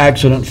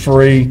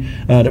accident-free.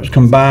 It was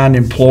combined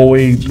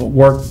employee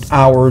work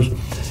hours,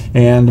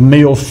 and the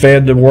meal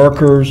fed the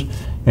workers.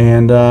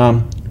 And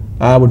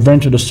I would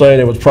venture to say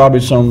there was probably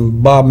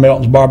some Bob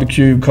Melton's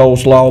barbecue,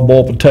 coleslaw,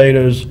 boiled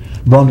potatoes,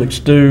 Brunswick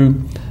stew.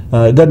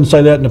 It doesn't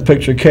say that in the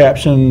picture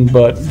caption,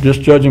 but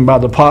just judging by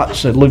the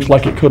pots, it looks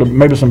like it could have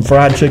maybe some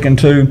fried chicken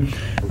too.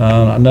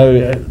 I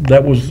know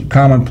that was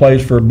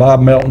commonplace for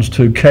Bob Melton's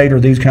to cater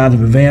these kinds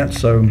of events,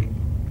 so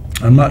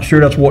I'm not sure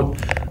that's what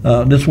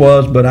this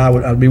was, but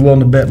I'd be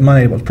willing to bet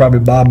money it was probably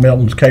Bob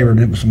Melton's catering.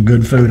 It was some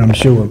good food, I'm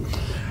sure.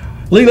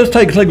 Lee, let's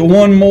take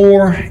one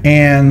more,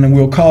 and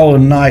we'll call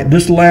it a night.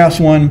 This last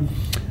one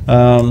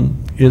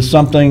is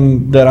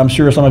something that I'm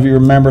sure some of you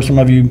remember. Some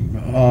of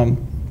you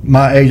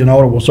my age and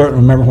older will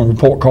certainly remember when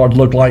report cards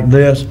looked like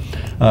this,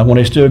 when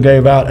they still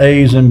gave out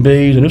A's and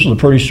B's. And this was a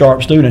pretty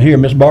sharp student here,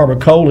 Miss Barbara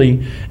Coley,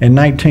 in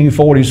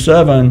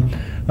 1947.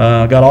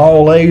 Got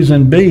all A's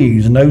and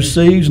B's, no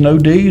C's, no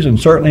D's, and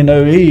certainly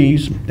no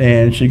E's.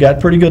 And she got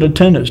pretty good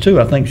attendance too.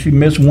 I think she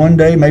missed one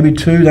day, maybe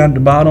two down at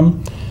the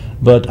bottom.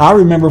 But I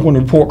remember when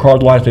report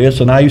cards like this,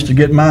 and I used to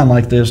get mine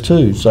like this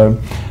too. So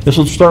this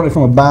was certainly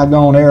from a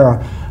bygone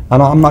era.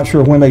 I'm not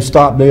sure when they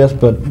stopped this,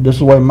 but this is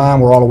the way mine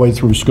were all the way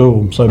through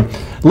school. So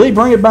Lee,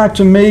 bring it back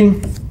to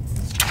me.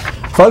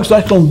 Folks,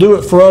 that's going to do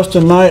it for us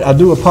tonight. I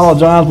do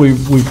apologize. We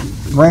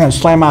ran a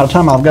slam out of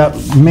time. I've got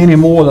many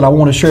more that I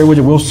want to share with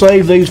you. We'll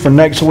save these for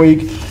next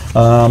week.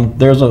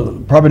 There's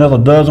probably another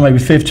dozen, maybe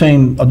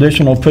 15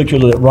 additional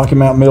pictures of the Rocky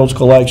Mount Mills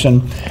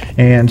collection.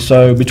 And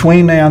so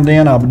between now and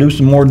then, I'll do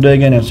some more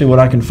digging and see what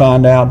I can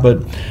find out.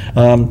 But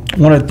I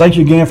want to thank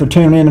you again for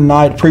tuning in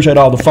tonight. Appreciate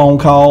all the phone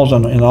calls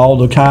and all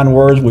the kind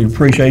words. We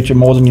appreciate you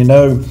more than you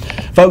know.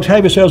 Folks,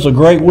 have yourselves a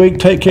great week.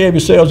 Take care of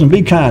yourselves and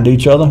be kind to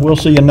each other. We'll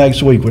see you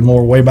next week with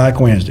more Way Back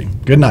Wednesday.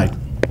 Good night.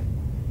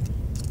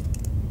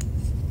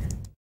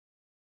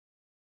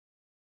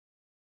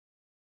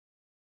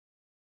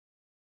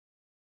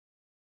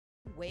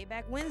 Way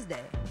Back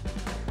Wednesday,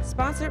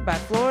 sponsored by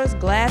Flores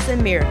Glass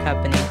and Mirror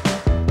Company,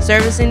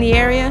 servicing the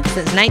area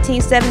since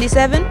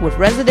 1977 with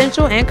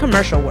residential and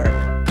commercial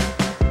work.